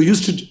rugby, who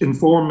used to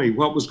inform me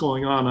what was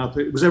going on. I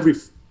think it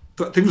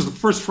was the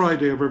first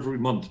Friday of every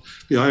month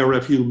the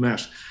IRFU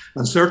met.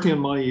 And certainly in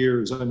my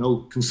years, I know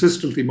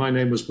consistently my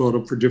name was brought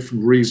up for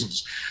different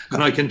reasons.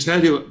 And I can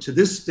tell you, to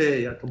this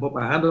day, I can put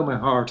my hand on my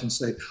heart and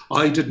say,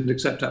 I didn't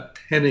accept a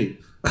penny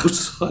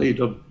outside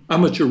of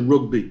amateur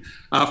rugby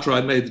after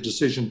I made the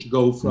decision to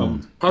go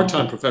from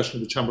part-time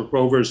professional with Shamrock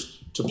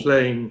Rovers to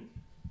playing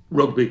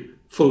rugby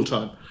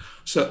full-time.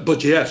 So,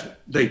 but yet,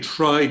 they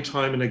tried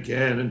time and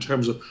again in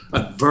terms of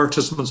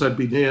advertisements I'd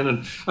been in.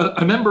 And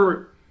I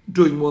remember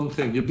doing one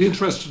thing. You'd be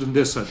interested in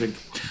this, I think.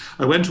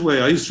 I went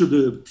away. I used to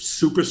do the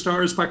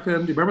Superstars back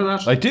then. Do you remember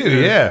that? I do,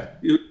 yeah.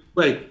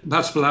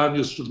 Pat Spillane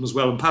used to do them as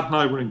well. And Pat and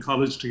I were in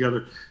college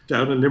together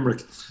down in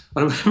Limerick.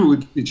 I remember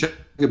we'd be chatting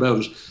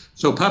about it.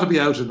 So Pat would be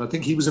out, and I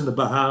think he was in the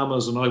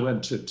Bahamas, and I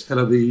went to Tel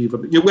Aviv.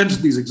 And you went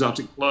to these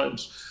exotic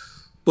climes.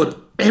 But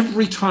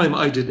every time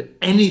I did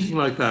anything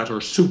like that,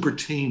 or super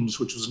teams,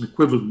 which was an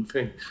equivalent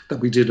thing that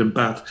we did in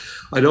Bath,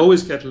 I'd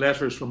always get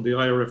letters from the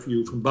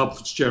IRFU, from Bob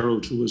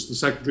Fitzgerald, who was the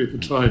secretary at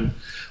the time,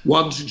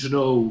 wanting to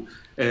know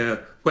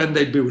when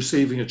they'd be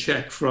receiving a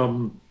cheque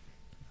from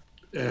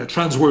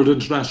Transworld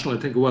International, I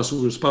think it was,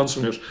 who were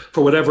sponsoring it,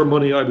 for whatever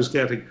money I was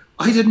getting.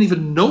 I didn't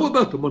even know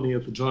about the money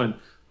at the time,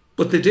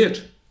 but they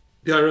did.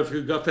 The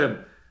IRFU got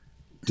them.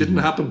 Didn't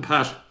happen,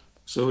 Pat.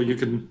 So you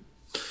can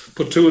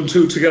put two and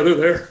two together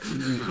there.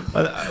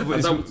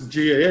 And that was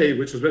the GAA,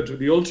 which was meant to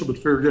be the ultimate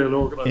fair game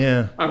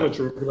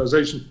amateur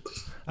organisation.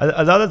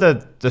 A lot of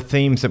the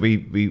themes that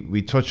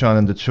we touch on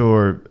in the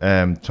tour,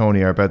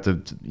 Tony, are about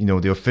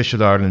the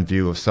official Ireland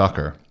view of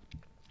soccer,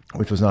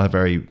 which was not a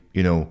very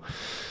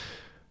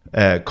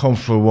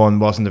comfortable one,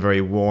 wasn't a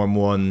very warm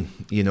one.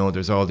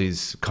 There's all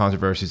these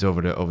controversies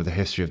over the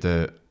history of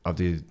the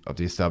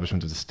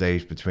establishment of the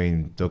state,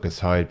 between Douglas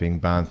Hyde being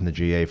banned from the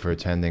GA for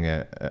attending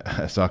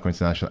a soccer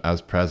international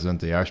as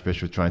president, the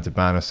Archbishop trying to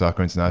ban a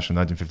soccer international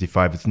in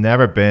 1955. It's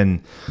never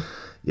been,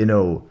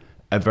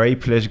 a very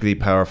politically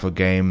powerful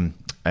game.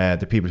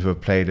 The people who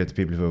have played it, the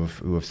people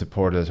who have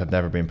supported it, have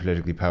never been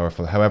politically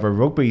powerful. However,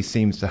 rugby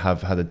seems to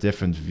have had a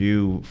different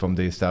view from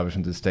the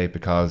establishment of the state,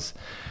 because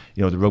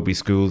the rugby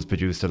schools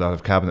produced a lot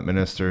of cabinet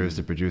ministers.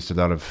 They produced a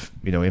lot of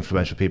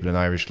influential people in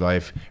Irish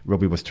life.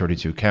 Rugby was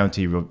 32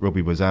 county.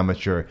 Rugby was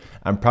amateur,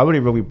 and probably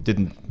rugby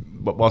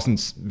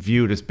wasn't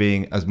viewed as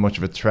being as much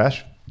of a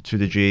threat to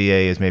the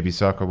GAA as maybe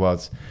soccer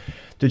was.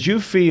 Did you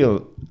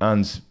feel,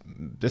 and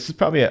this is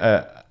probably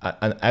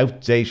an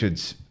outdated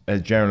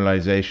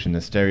generalization, a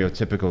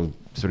stereotypical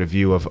sort of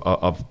view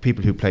of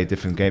people who play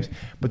different games,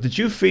 but did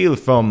you feel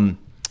from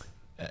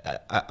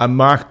a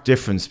marked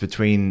difference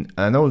between.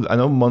 I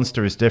know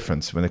Munster is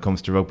different when it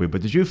comes to rugby,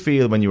 but did you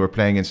feel when you were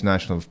playing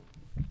international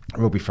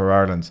rugby for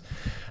Ireland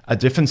a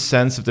different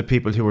sense of the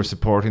people who were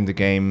supporting the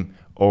game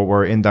or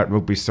were in that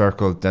rugby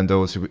circle than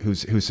those who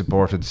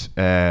supported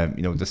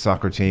the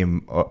soccer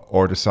team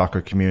or the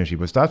soccer community?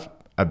 Was that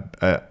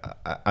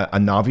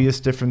an obvious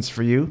difference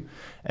for you,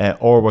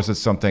 or was it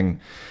something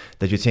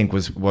that you think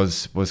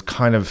was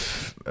kind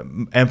of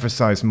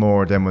emphasized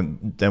more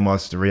than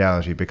was the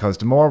reality? Because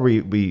the more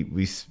we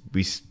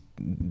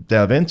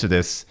delve into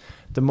this,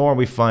 the more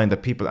we find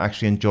that people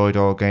actually enjoyed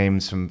all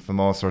games from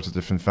all sorts of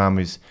different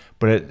families.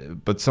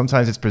 But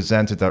sometimes it's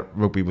presented that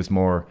rugby was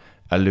more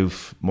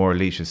aloof, more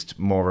elitist,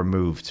 more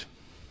removed.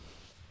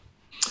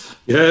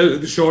 Yeah,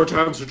 the short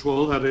answer to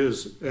all that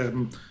is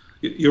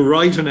you're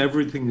right in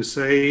everything you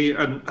say.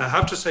 And I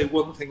have to say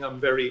one thing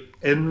I'm very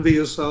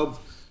envious of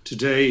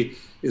today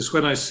is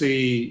when I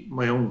see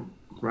my own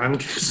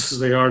grandkids as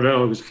they are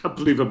now. I can't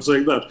believe I'm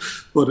saying that.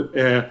 But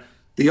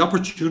the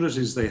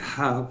opportunities they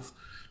have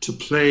to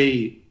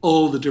play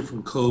all the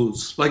different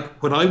codes.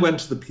 Like when I went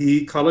to the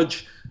PE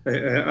college,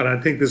 and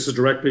I think this is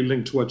directly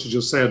linked to what you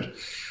just said,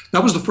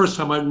 that was the first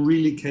time I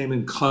really came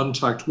in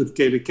contact with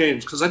Gaelic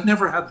games, because I'd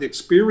never had the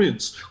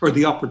experience or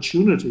the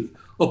opportunity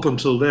up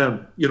until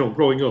then,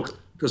 growing up,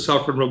 because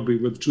soccer and rugby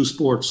were the two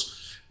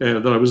sports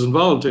that I was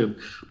involved in.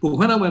 But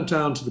when I went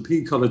down to the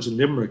PE college in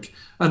Limerick,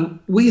 and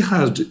we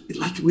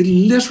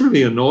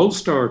literally an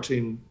all-star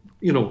team,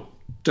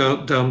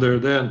 down there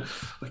then,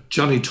 like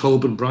Johnny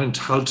Tobin, Brian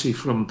Talty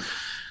from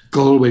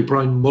Galway,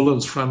 Brian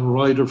Mullins, Fran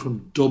Ryder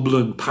from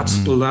Dublin, Pat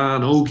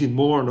Spillane, Ogie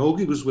Moore, and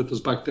Ogie was with us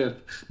back then,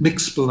 Mick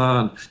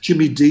Spillane,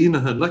 Jimmy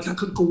Deanahan, I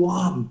could go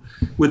on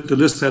with the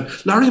list then.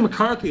 Larry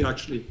McCarthy,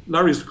 actually,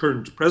 Larry's the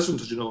current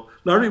president, as you know.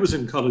 Larry was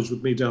in college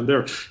with me down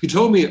there. He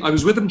told me, I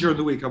was with him during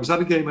the week, I was at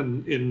a game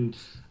in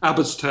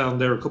Abbottstown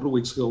there a couple of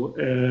weeks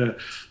ago.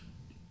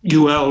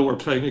 UL were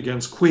playing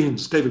against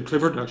Queens. David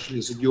Clifford actually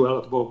is in UL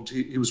at the moment.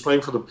 He was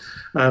playing for them.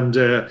 And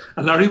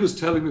Larry was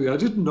telling me, I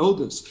didn't know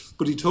this,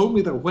 but he told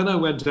me that when I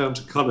went down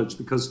to college,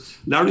 because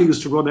Larry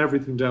used to run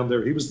everything down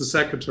there. He was the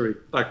secretary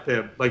back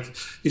then.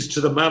 He's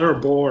to the manner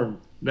born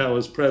now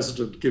as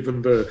president,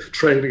 given the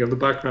training and the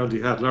background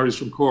he had. Larry's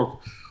from Cork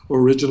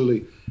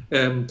originally.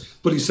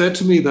 But he said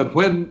to me that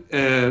when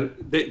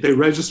they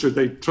registered,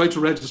 they tried to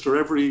register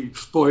every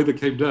boy that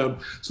came down.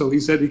 So he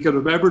said he can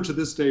remember to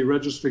this day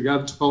registering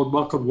Antoine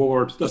Mochan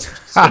Ward. That's what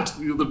he said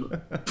to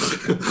them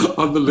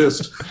on the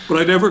list.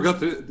 But I never got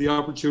the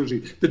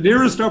opportunity. The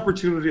nearest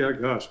opportunity I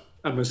got,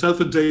 and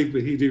myself and Dave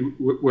Mahidi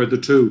were the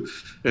two.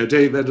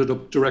 Dave ended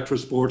up director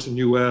of sports in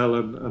UL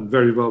and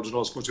very involved in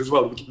all sports as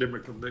well, with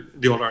Limerick and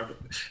the All-Ireland.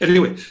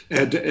 Anyway,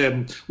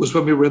 was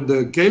when we were in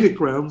the Gaelic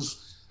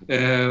grounds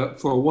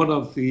for one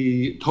of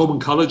the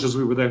Thomond College, as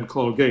we were then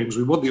called, games.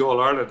 We won the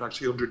All-Ireland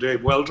actually under Dave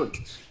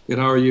Weldrick in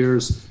our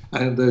years.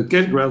 And the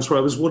Gaelic grounds where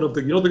I was one of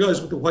the, the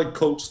guys with the white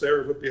coats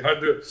there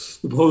behind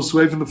the posts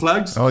waving the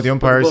flags? Oh, the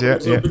umpires, yeah.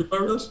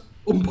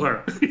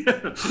 Umpire.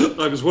 Yeah.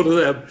 I was one of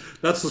them.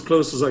 That's as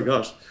close as I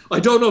got. I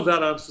don't know if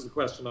that answers the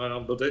question,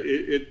 Ian, but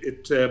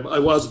I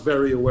was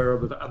very aware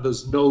of it, and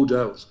there's no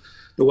doubt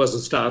there was a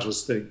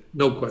status thing,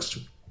 no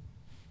question.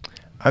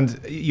 And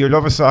your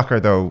love of soccer,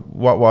 though,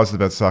 what was it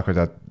about soccer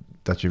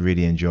that you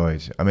really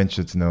enjoyed? I'm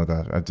interested to know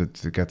that,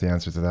 to get the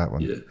answer to that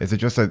one. Yeah. Is it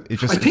just is it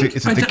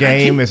the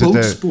game? Is it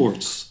the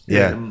sports?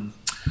 Yeah.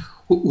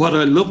 What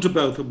I loved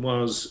about them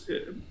was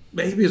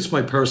maybe it's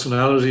my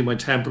personality, my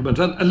temperament,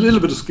 and a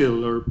little bit of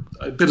skill, or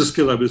a bit of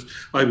skill. I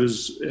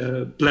was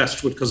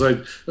blessed with, because I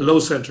had a low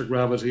centre of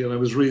gravity and I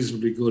was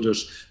reasonably good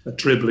at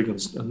dribbling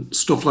and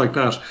stuff like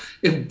that.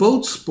 In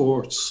both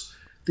sports,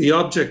 the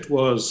object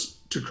was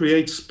to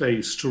create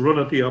space, to run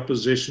at the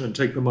opposition and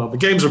take them on. The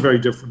games are very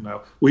different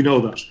now. We know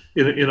that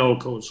in all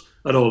codes,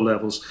 at all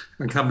levels,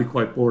 and can be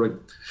quite boring.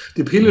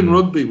 The appeal in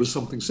rugby was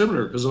something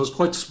similar, because I was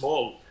quite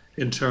small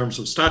in terms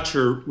of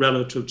stature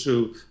relative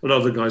to a lot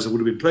of the guys I would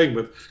have been playing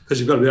with, because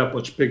you've got to be that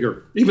much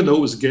bigger, even though it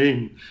was a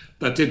game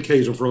that did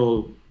cater for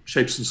all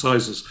shapes and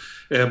sizes.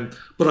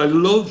 But I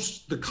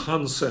loved the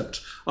concept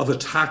of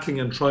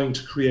attacking and trying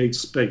to create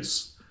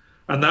space.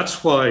 And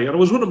that's why, and it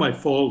was one of my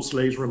faults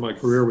later in my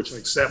career, which I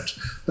accept,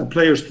 that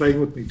players playing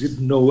with me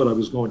didn't know what I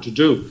was going to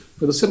do,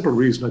 for the simple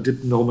reason I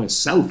didn't know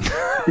myself,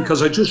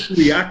 because I just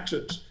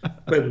reacted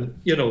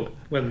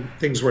when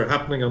things were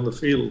happening on the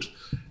field.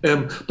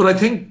 But I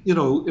think,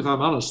 if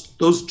I'm honest,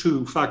 those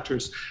two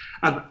factors,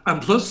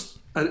 and plus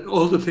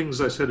all the things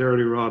I said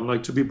earlier on,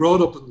 like to be brought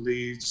up in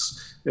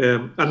Leeds,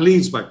 and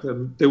Leeds back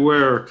then, they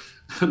were,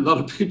 a lot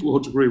of people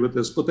won't agree with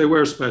this, but they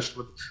were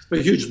special.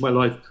 They're huge in my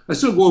life. I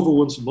still go over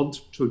once a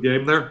month to a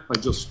game there. I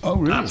just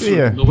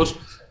absolutely love it.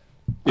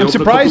 I'm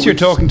surprised you're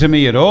talking to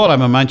me at all.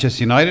 I'm a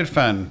Manchester United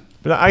fan.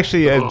 But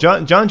actually,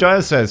 John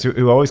Giles says,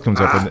 who always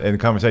comes up in the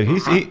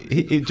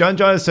conversation, John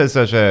Giles says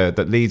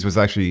that Leeds was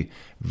actually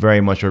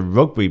very much a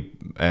rugby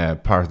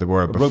part of the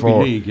world before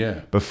rugby league,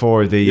 yeah.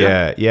 Before the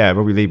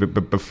rugby league,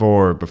 but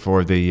before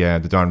the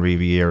Don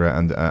Revie era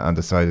and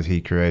the side that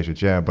he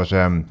created, yeah.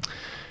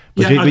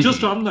 Yeah, and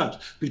just on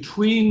that,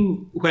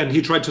 between when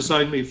he tried to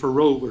sign me for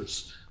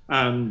Rovers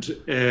and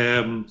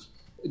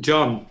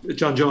John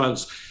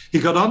Giles, he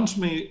got on to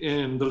me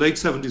in the late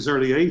 70s,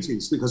 early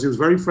 80s, because he was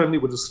very friendly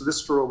with a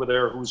solicitor over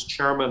there who was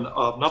chairman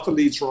of, not the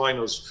Leeds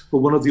Rhinos, but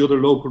one of the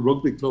other local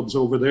rugby clubs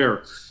over there.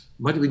 It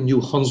might have been New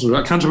Hunslet.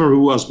 I can't remember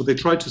who it was, but they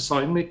tried to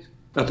sign me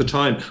at the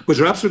time. But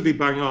you're absolutely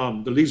bang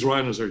on. The Leeds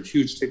Rhinos are a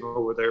huge team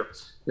over there.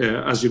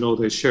 As you know,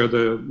 they share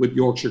with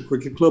Yorkshire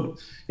Cricket Club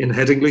in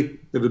Headingley.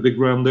 They have a big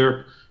ground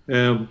there.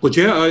 But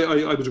yeah,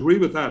 I would agree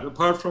with that.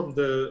 Apart from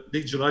the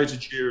Leeds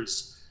United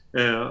years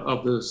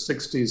of the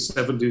 60s,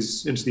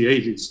 70s into the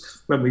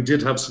 80s, when we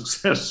did have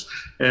success,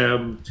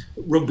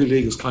 rugby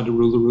league has kind of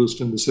ruled the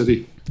roost in the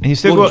city. And you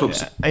still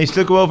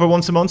go over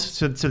once a month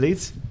to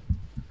Leeds?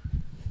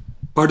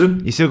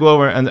 Pardon? You still go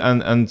over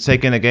and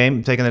take in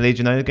a Leeds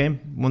United game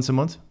once a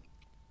month?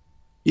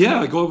 Yeah,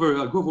 I go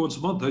over once a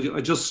month.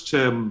 I just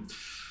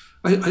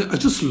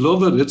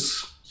love it.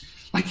 It's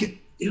like,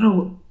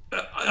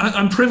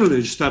 I'm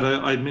privileged that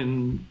I'm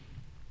in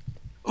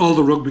all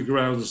the rugby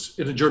grounds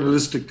in a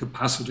journalistic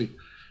capacity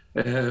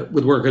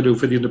with work I do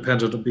for the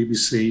Independent and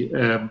BBC,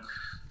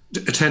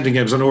 attending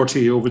games on RT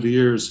over the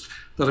years,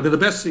 that I'm in the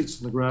best seats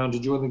in the ground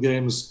enjoying the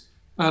games.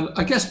 And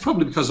I guess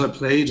probably because I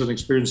played and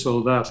experienced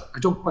all that, I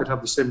don't quite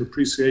have the same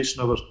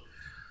appreciation of it.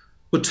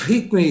 But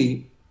take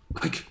me,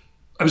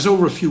 I was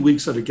over a few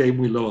weeks at a game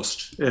we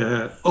lost,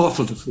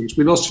 awful defeat.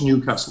 We lost to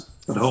Newcastle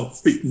at home,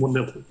 beaten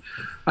 1-0,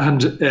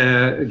 and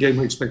a game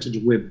we expected to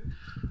win.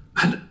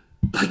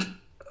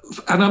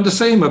 And I'm the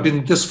same. I've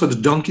been this for the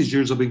donkey's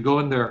years I've been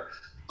going there.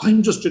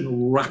 I'm just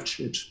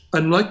enraptured.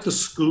 I'm like the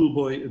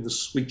schoolboy in the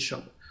sweet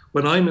shop.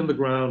 When I'm in the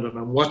ground and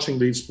I'm watching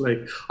Leeds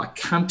play, I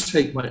can't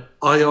take my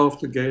eye off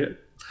the game.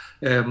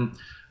 And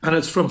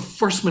it's from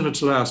first minute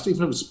to last,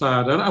 even if it's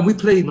bad. And we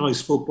play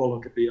nice football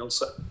on the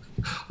Bielsa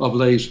of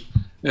late.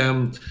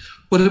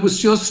 But it was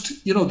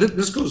just,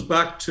 this goes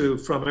back to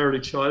from early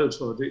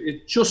childhood.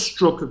 It just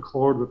struck a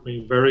chord with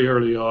me very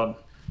early on.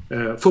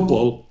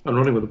 Football and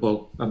running with the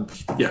ball. And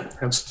yeah,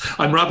 hence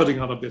I'm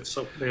rabbiting on a bit,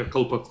 so mea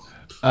culpa.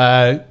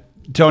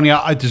 Tony,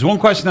 there's one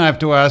question I have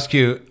to ask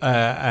you,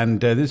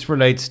 and this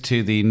relates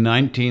to the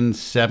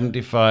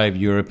 1975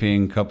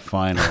 European Cup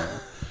final.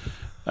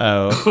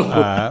 And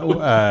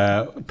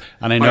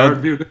I know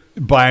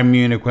Bayern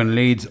Munich when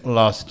Leeds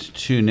lost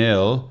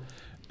 2-0.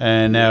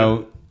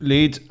 Now,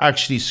 Leeds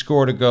actually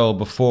scored a goal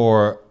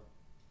before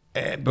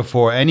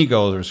any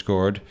goals were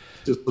scored.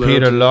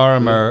 Peter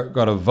Lorimer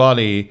got a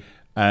volley,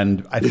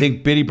 and I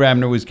think Billy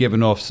Bremner was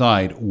given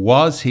offside.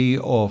 Was he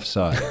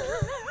offside?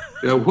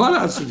 Yeah, what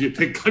answer do you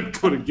think I'm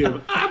going to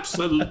give?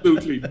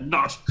 Absolutely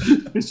not.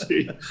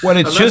 Well,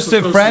 it's just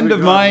a friend of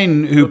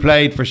mine who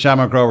played for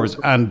Shamrock Rovers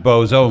and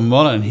Bozo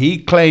Mullen. He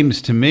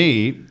claims to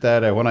me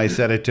that when I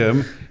said it to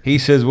him, he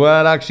says,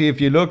 well, actually,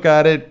 if you look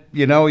at it,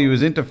 he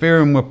was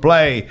interfering with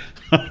play.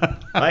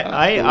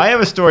 I have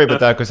a story about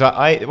that, because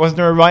wasn't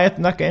there a riot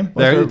in that game?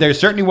 There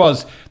certainly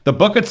was. The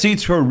bucket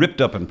seats were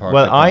ripped up in Park.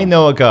 Well, I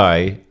know a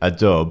guy, a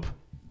dub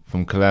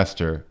from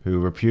Colester, who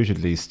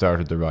reputedly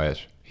started the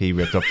riot. He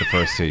ripped up the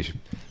first seat.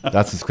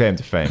 That's his claim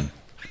to fame.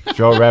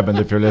 Joe Redmond,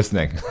 if you're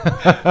listening.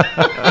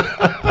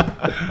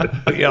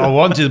 I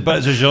want his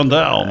best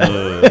gendarme.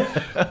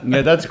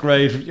 Yeah, that's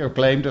great. Your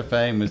claim to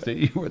fame is that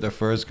you were the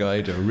first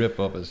guy to rip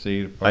up a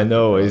seat. I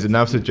know, he's an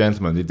absolute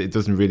gentleman. It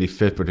doesn't really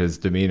fit with his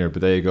demeanour,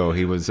 but there you go.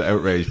 He was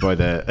outraged by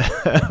the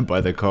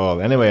by the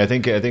call. Anyway, I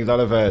think a lot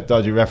of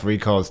dodgy referee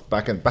calls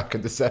back in the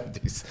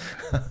 70s.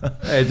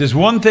 There's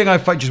one thing I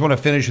just want to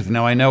finish with.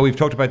 Now, I know we've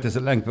talked about this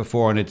at length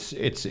before, and it's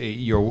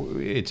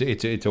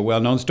a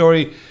well-known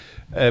story.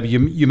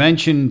 You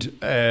mentioned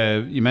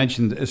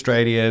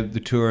Australia, the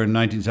tour in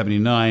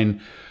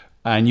 1979,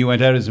 and you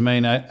went out as the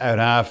main out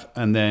half,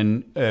 and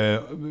then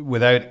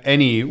without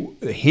any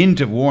hint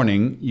of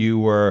warning, you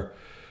were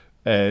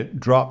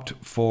dropped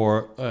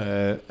for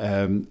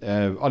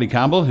Ollie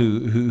Campbell,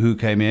 who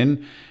came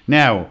in.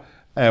 Now,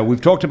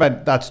 we've talked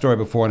about that story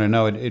before, and I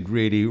know it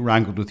really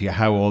rankled with you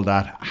how all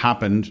that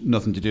happened.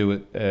 Nothing to do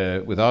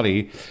with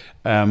Ollie,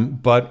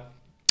 but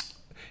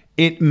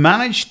it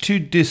managed to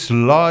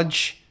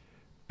dislodge.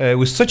 It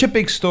was such a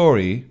big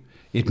story,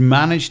 it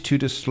managed to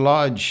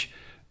dislodge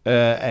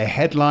a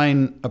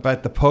headline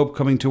about the Pope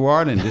coming to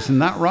Ireland. Isn't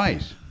that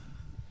right?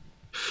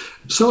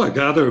 So I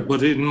gather,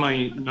 but in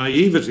my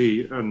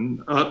naivety,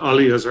 and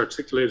Ali has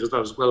articulated that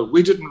as well,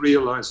 we didn't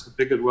realise how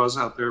big it was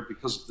out there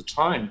because of the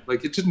time.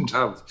 Like, it didn't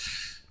have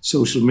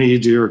social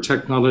media or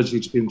technology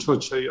to be in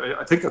touch.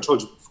 I think I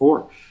told you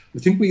before, I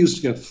think we used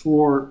to get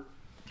 4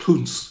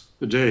 punts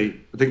a day.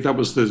 I think that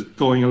was the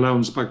going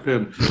allowance back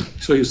then.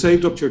 So you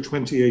saved up to your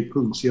 28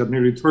 punts. You had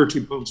nearly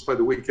 30 punts by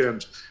the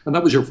weekend. And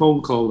that was your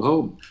phone call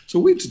home. So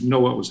we didn't know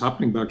what was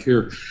happening back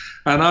here.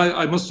 And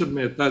I must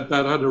admit that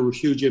had a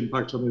huge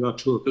impact on me, that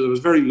tour, because I was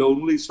very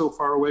lonely so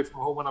far away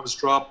from home when I was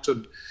dropped,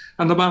 and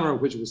the manner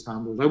in which it was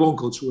handled. I won't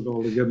go through it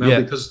all again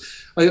now, because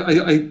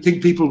I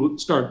think people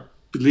would start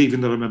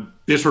believing that I'm a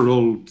bitter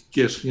old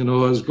git,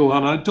 as go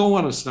on. I don't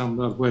want to sound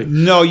that way.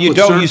 No, you But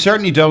don't. You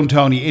certainly don't,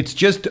 Tony. It's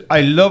just,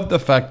 I love the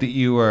fact that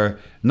you were,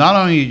 not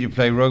only did you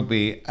play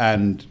rugby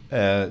and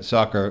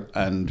soccer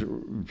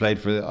and played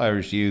for the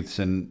Irish youths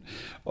and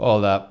all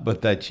that,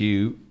 but that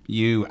you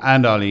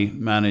and Ollie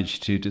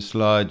managed to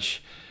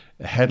dislodge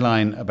a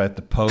headline about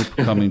the Pope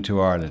coming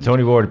to Ireland.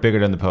 Tony Ward bigger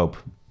than the Pope.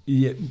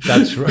 Yeah,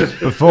 that's right.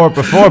 Before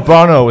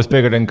Bono was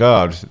bigger than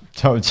God,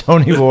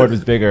 Tony Ward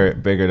was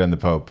bigger than the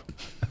Pope.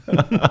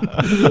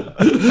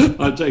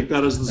 I'll take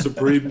that as the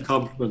supreme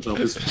compliment of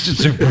us.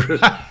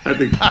 I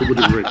think I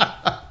would agree.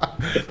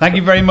 Thank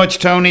you very much,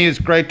 Tony. It's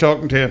great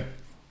talking to you.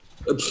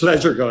 A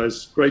pleasure,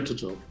 guys. Great to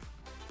talk.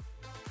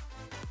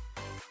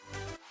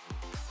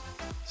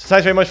 So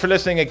thanks very much for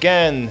listening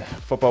again.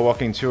 Football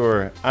Walking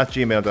Tour at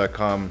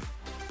gmail.com,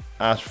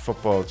 at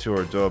Football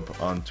Tour Dub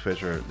on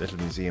Twitter,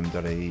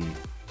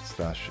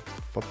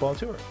 littlemuseum.ie/football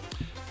tour.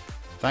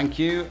 Thank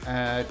you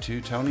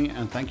to Tony,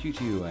 and thank you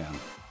to you, Ian.